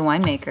to meet the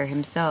winemaker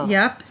himself.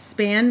 Yep,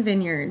 Span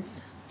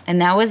Vineyards.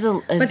 And that was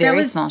a But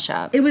very small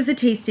shop. It was the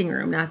tasting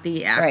room, not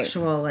the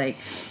actual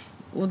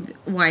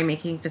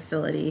winemaking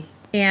facility.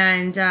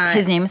 And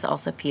his name is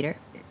also Peter.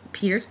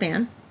 Peter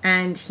Span,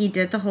 and he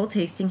did the whole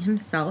tasting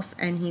himself,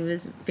 and he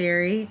was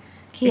very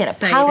He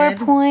excited. had a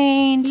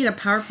PowerPoint. He had a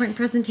PowerPoint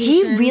presentation.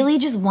 He really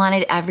just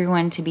wanted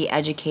everyone to be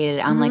educated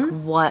on like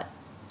what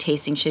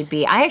tasting should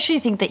be. I actually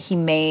think that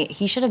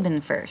he should have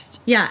been first.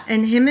 Yeah,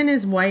 and him and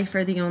his wife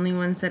are the only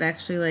ones that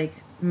actually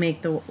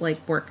make the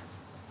work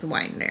the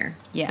wine there.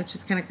 Yeah. Which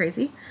is kind of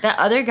crazy. That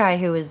other guy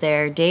who was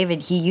there,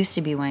 David, he used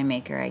to be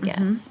winemaker, I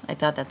guess. I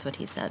thought that's what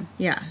he said.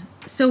 Yeah.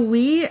 So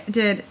we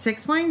did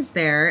 6 wines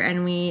there,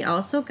 and we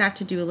also got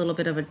to do a little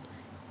bit of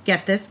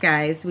get this,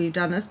 guys, we've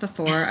done this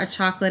before, a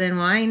chocolate and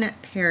wine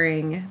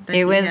pairing that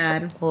It was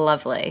had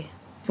lovely.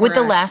 With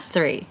the us. last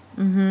 3.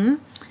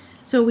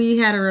 So we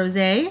had a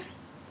rosé,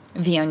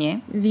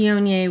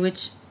 Viognier.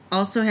 which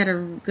also had a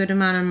good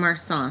amount of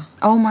Marsanne.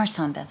 Oh,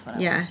 Marsanne, that's what I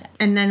Yeah. was saying.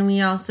 And then we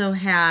also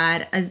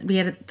had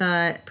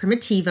the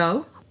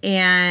Primitivo,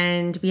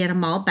 And we had a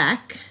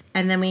Malbec.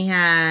 And then we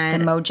had...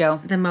 The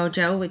Mojo. The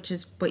Mojo, which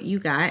is what you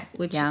got,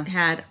 which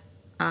had,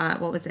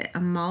 what was it? A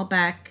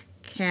Malbec,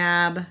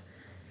 Cab,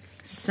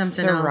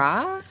 something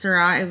else.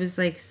 Syrah. It was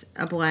like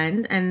a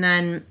blend. And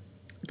then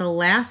the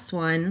last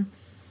one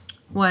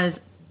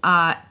was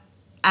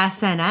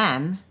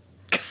S&M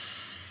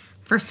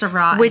for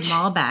Syrah and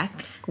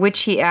Malbec.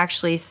 Which he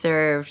actually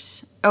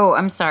served... Oh,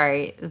 I'm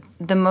sorry.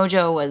 The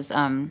Mojo was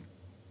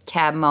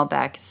Cab,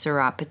 Malbec,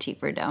 Syrah, Petit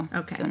Verdot.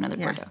 Okay. So another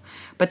Bordeaux.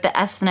 But the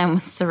S&M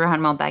was Syrah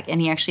and Malbec,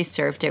 and he actually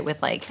served it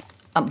with like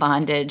a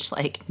bondage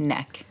like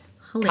neck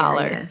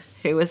collar.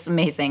 It was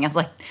amazing. I was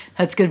like,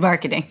 that's good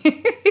marketing.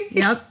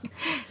 Yep.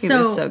 It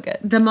was so good.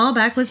 The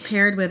Malbec was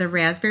paired with a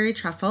raspberry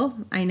truffle.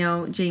 I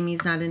know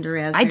Jamie's not into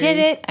raspberries.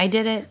 I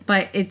did it.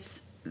 But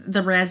it's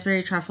the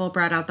raspberry truffle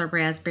brought out the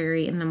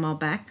raspberry in the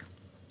Malbec.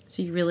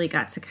 So you really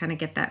got to kind of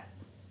get that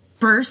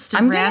burst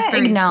of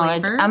raspberry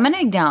flavor. I'm going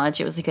to acknowledge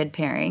it was a good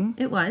pairing.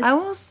 It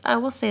was. I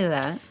will say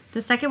that.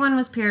 The second one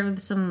was paired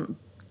with some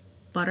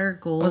butter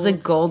gold. It was a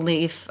gold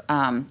leaf.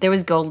 There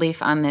was gold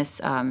leaf on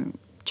this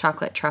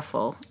chocolate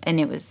truffle, and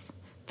it was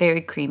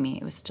very creamy.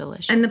 It was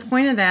delicious. And the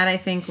point of that, I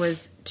think,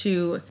 was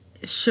to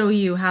show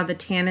you how the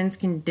tannins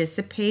can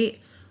dissipate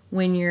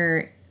when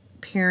you're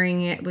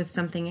pairing it with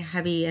something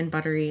heavy and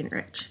buttery and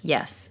rich.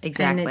 Yes,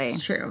 exactly. And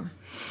it's true.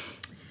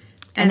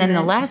 And then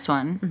the last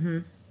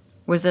one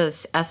was a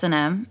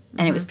S&M,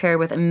 and it was paired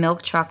with a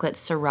milk chocolate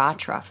Syrah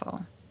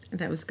truffle.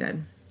 That was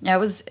good. That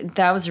was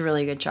a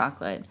really good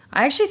chocolate.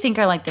 I actually think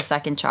I like the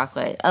second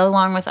chocolate,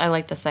 along with I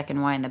like the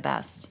second wine the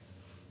best.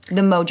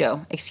 The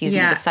Mojo, excuse me,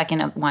 the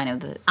second wine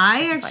of the...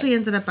 I actually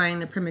ended up buying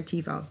the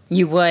Primitivo.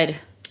 You would.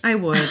 I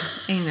would.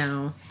 I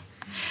know.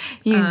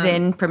 You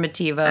Zin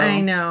Primitivo. I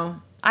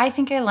know. I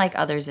think I like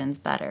other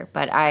Zins better,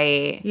 but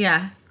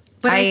Yeah.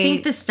 But I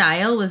think the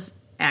style was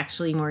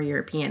actually more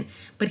European.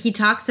 But he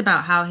talks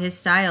about how his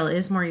style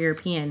is more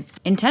European.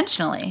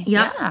 Intentionally.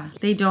 Yep. Yeah.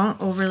 They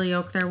don't overly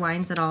oak their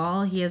wines at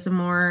all. He has a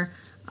more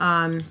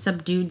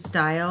subdued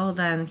style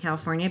than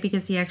California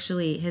because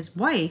his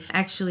wife,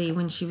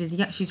 when she was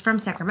young, she's from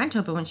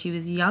Sacramento, but when she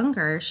was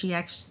younger, she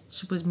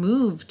was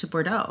moved to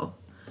Bordeaux.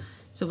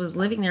 So was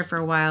living there for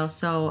a while.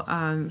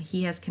 So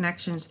he has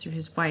connections through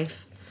his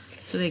wife.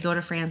 So they go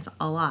to France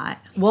a lot.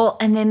 Well,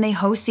 and then they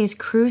host these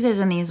cruises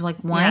and these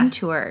like wine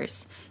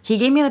tours. He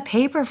gave me the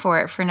paper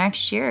for it for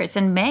next year. It's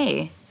in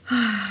May.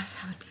 That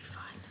would be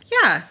fun.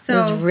 Yeah, so it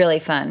was really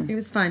fun. It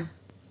was fun.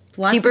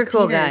 Super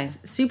cool guy.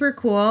 Super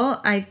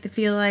cool. I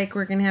feel like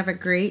we're gonna have a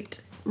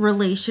great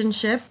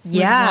relationship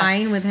with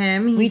wine with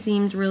him. He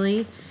seemed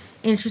really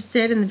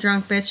interested in the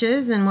drunk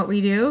bitches and what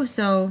we do.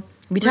 So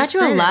we talked to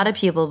a lot of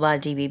people about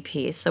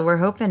DBP. So we're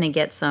hoping to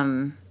get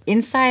some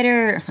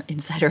insider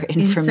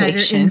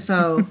information.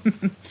 Info.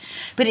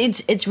 But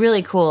it's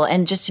really cool,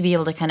 and just to be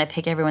able to kind of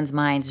pick everyone's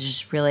minds is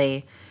just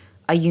really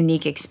a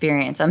unique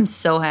experience. I'm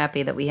so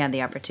happy that we had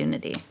the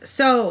opportunity.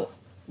 So,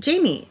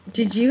 Jamie,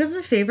 did you have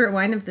a favorite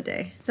wine of the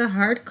day? It's a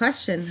hard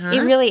question, huh? It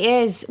really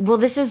is. Well,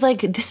 this is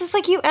like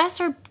you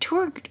asked our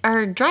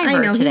driver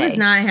I know today. He was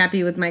not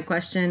happy with my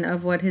question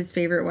of what his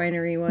favorite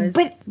winery was.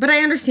 But I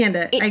understand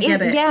it. I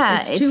get it.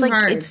 Yeah, it's too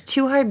hard. It's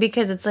too hard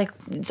because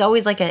it's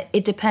always like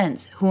it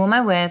depends. Who am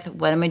I with?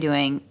 What am I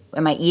doing?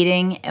 Am I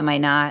eating? Am I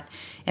not?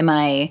 Am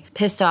I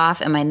pissed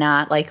off? Am I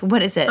not? Like,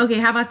 what is it? Okay,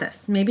 how about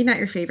this? Maybe not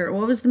your favorite.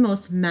 What was the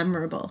most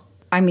memorable?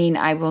 I mean,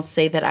 I will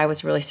say that I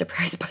was really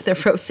surprised by the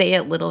rosé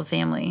at Little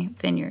Family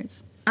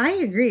Vineyards. I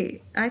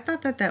agree. I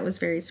thought that was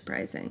very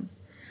surprising.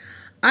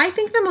 I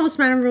think the most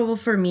memorable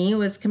for me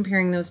was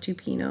comparing those two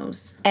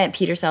Pinots. At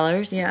Peter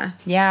Sellers? Yeah.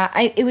 Yeah,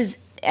 I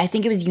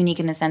think it was unique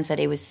in the sense that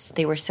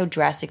they were so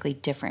drastically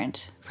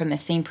different from the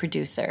same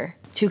producer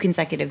 2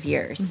 consecutive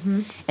years.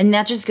 Mm-hmm. And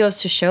that just goes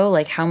to show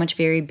like how much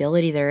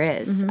variability there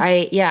is.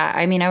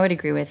 Mm-hmm. I would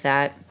agree with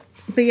that.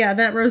 But yeah,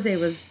 that rosé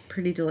was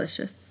pretty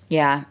delicious.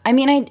 Yeah. I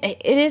mean,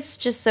 it is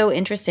just so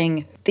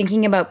interesting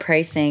thinking about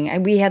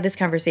pricing. We had this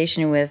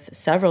conversation with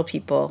several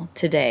people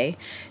today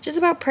just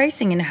about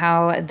pricing and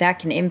how that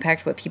can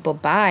impact what people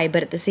buy.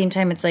 But at the same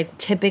time, it's like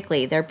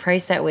typically they're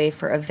priced that way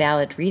for a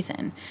valid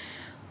reason.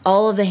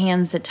 All of the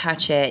hands that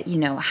touch it,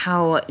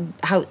 how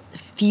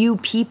few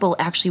people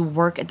actually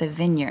work at the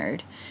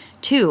vineyard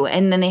too.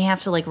 And then they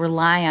have to like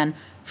rely on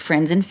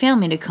friends and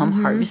family to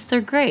come harvest their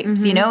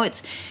grapes.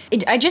 Mm-hmm.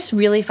 I just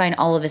really find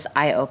all of this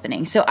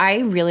eye-opening. So I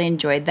really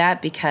enjoyed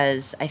that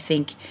because I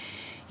think,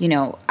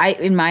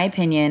 in my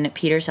opinion,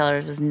 Peter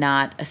Sellers was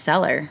not a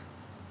seller,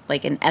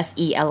 like an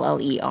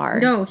Seller.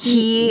 No,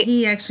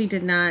 he actually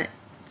did not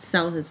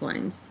sell his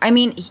wines. I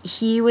mean,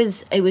 it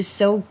was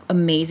so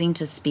amazing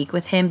to speak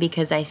with him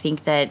because I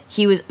think that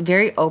he was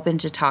very open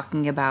to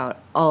talking about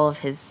all of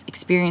his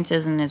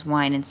experiences and his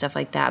wine and stuff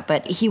like that.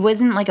 But he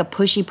wasn't like a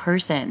pushy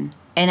person.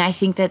 And I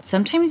think that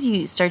sometimes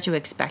you start to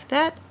expect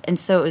that. And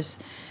so it was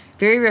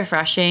very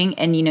refreshing.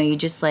 And, you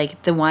just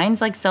like the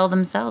wines like sell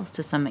themselves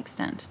to some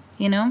extent,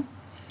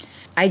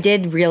 I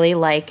did really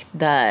like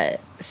the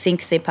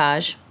Cinq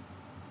Cépages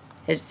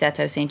at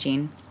Chateau Saint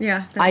Jean.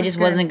 Yeah. I just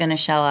wasn't going to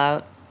shell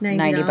out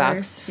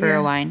 $90 for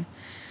a wine.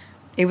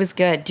 It was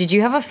good. Did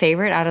you have a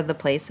favorite out of the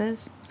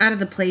places? Out of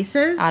the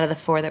places? Out of the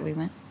 4 that we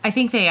went? I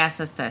think they asked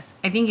us this.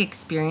 I think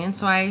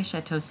experience-wise,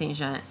 Chateau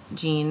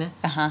Saint-Jean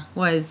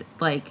was,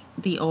 like,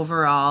 the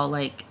overall,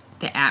 like,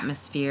 the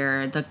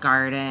atmosphere, the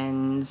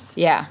gardens.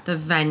 Yeah. The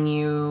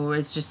venue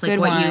is just, like, Good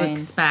what wines. you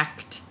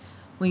expect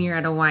when you're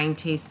at a wine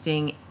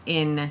tasting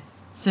in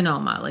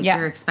Sonoma. Like,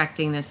 you're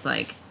expecting this,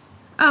 like,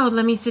 oh,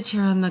 let me sit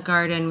here on the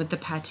garden with the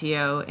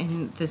patio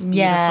in this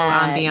beautiful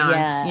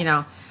ambiance, you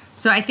know.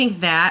 So I think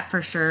that,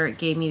 for sure,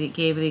 gave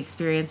the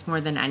experience more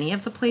than any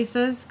of the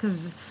places,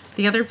 because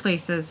the other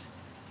places,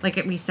 like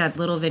we said,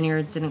 Little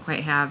Vineyards didn't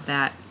quite have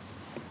that.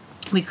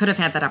 We could have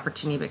had that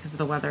opportunity because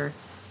the weather,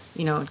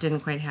 you know, didn't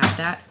quite have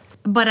that.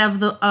 But of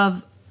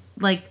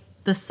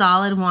the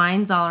solid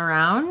wines all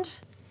around,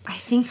 I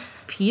think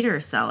Peter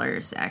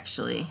Cellars,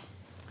 actually.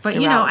 But,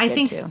 you know, I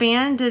think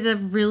Span did a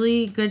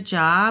really good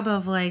job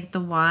of, like, the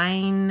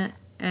wine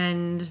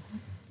and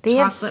they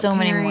have so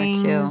many more,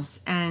 too.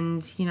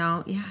 And, you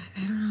know, yeah, I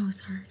don't know. It was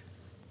hard.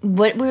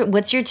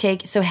 What's your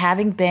take? So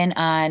having been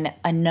on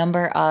a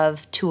number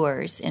of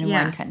tours in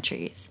wine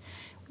countries,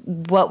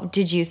 what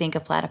did you think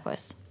of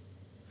Platypus?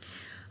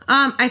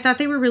 I thought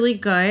they were really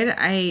good.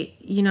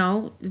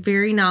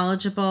 Very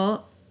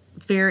knowledgeable,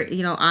 very,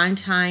 you know, on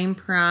time,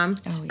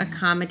 prompt,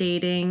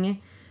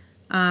 accommodating.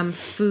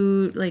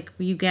 Food, like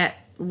you get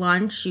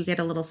lunch, you get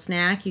a little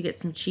snack, you get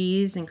some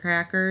cheese and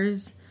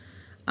crackers.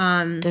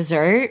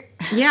 Dessert?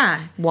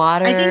 Yeah.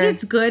 Water? I think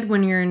it's good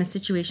when you're in a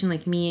situation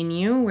like me and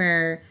you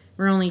where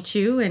we're only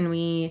 2 and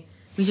we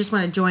just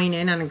want to join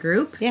in on a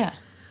group. Yeah.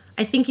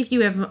 I think if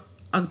you have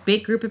a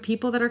big group of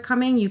people that are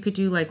coming, you could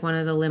do like one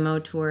of the limo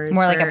tours.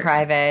 More like a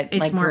private. It's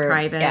like more group.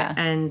 private. Yeah.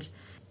 And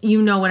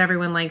you know what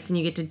everyone likes and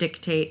you get to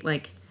dictate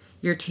like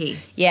your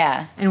tastes.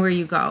 Yeah. And where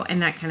you go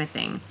and that kind of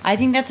thing. I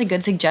think that's a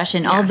good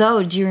suggestion. Yeah.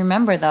 Although, do you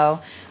remember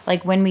though,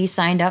 like when we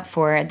signed up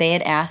for it, they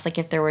had asked like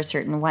if there were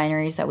certain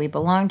wineries that we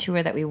belonged to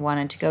or that we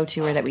wanted to go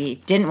to or that we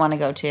didn't want to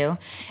go to.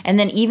 And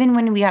then even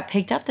when we got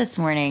picked up this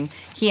morning,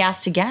 he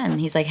asked again.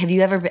 He's like, have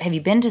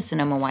you been to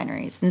Sonoma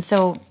wineries? And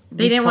so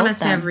they didn't want us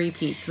to have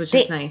repeats, which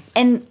is nice.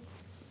 And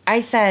I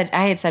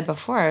had said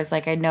before, I was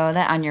like, I know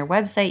that on your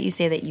website you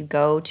say that you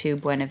go to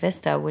Buena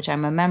Vista, which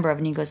I'm a member of,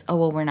 and he goes, oh,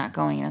 well, we're not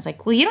going. And I was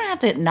like, well, you don't have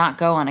to not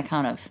go on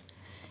account of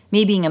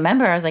me being a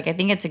member. I was like, I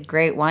think it's a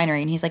great winery.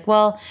 And he's like,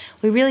 well,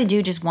 we really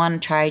do just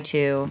want to try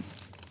to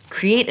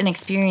create an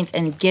experience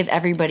and give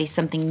everybody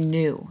something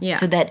new. Yeah.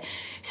 So that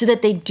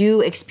they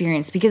do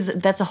experience, because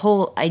that's the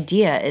whole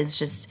idea, is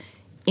just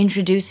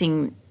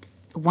introducing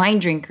wine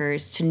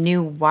drinkers to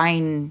new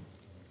wine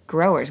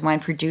growers, wine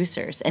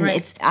producers. And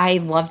I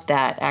loved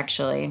that,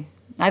 actually.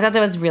 I thought that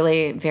was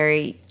really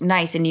very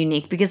nice and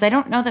unique, because I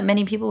don't know that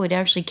many people would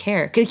actually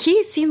care. Because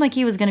he seemed like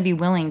he was going to be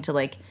willing to,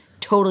 like,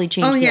 totally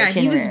change the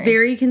itinerary. He was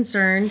very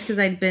concerned, because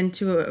I'd been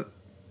to a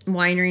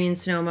winery in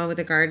Sonoma with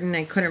a garden.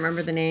 I couldn't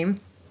remember the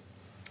name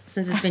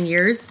since it's been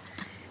years.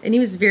 And he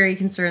was very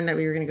concerned that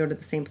we were going to go to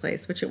the same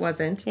place, which it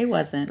wasn't. It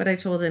wasn't. But I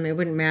told him it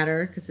wouldn't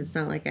matter, because it's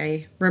not like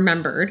I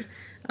remembered.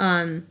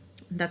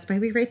 That's why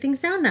we write things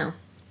down now.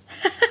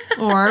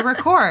 Or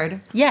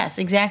record. Yes,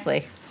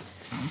 exactly.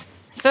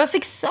 So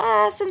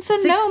success in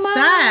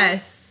Sonoma.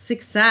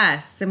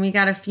 Success. And we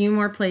got a few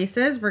more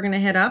places we're going to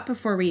hit up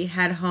before we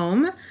head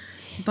home.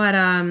 But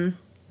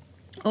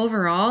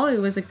overall, it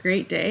was a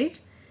great day.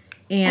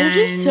 And I'm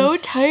just so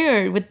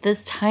tired with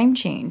this time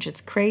change.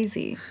 It's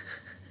crazy.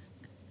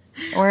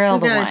 Or all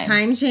the wine. We've got a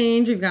time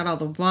change. We've got all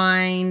the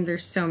wine.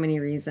 There's so many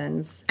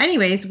reasons.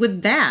 Anyways,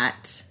 with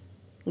that,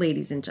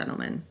 ladies and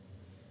gentlemen,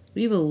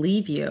 we will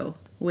leave you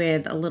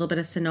with a little bit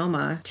of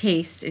Sonoma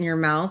taste in your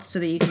mouth so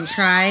that you can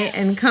try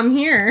and come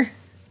here.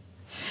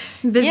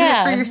 Visit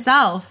it for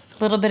yourself.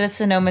 A little bit of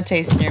Sonoma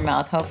taste in your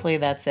mouth. Hopefully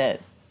that's it.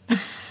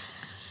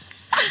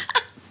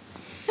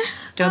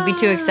 Don't be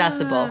too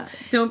accessible.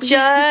 Don't be.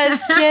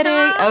 Just kidding.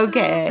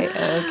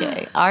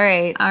 Okay. All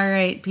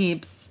right,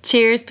 peeps.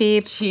 Cheers,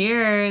 peeps.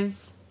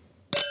 Cheers.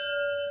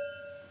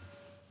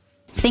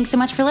 Thanks so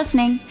much for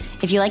listening.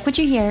 If you like what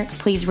you hear,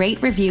 please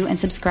rate, review, and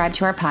subscribe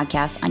to our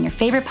podcast on your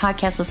favorite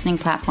podcast listening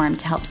platform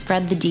to help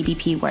spread the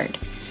DBP word.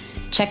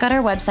 Check out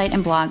our website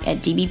and blog at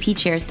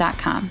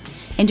dbpcheers.com.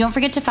 And don't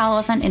forget to follow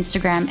us on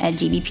Instagram at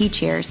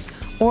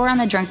dbpcheers or on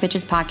the Drunk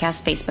Bitches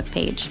Podcast Facebook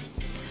page.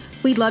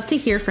 We'd love to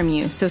hear from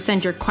you, so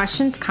send your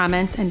questions,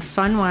 comments, and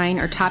fun wine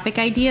or topic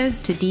ideas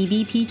to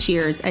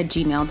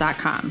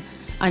dbpcheers@gmail.com.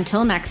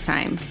 Until next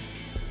time,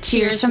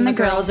 cheers from the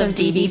girls of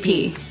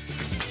DBP.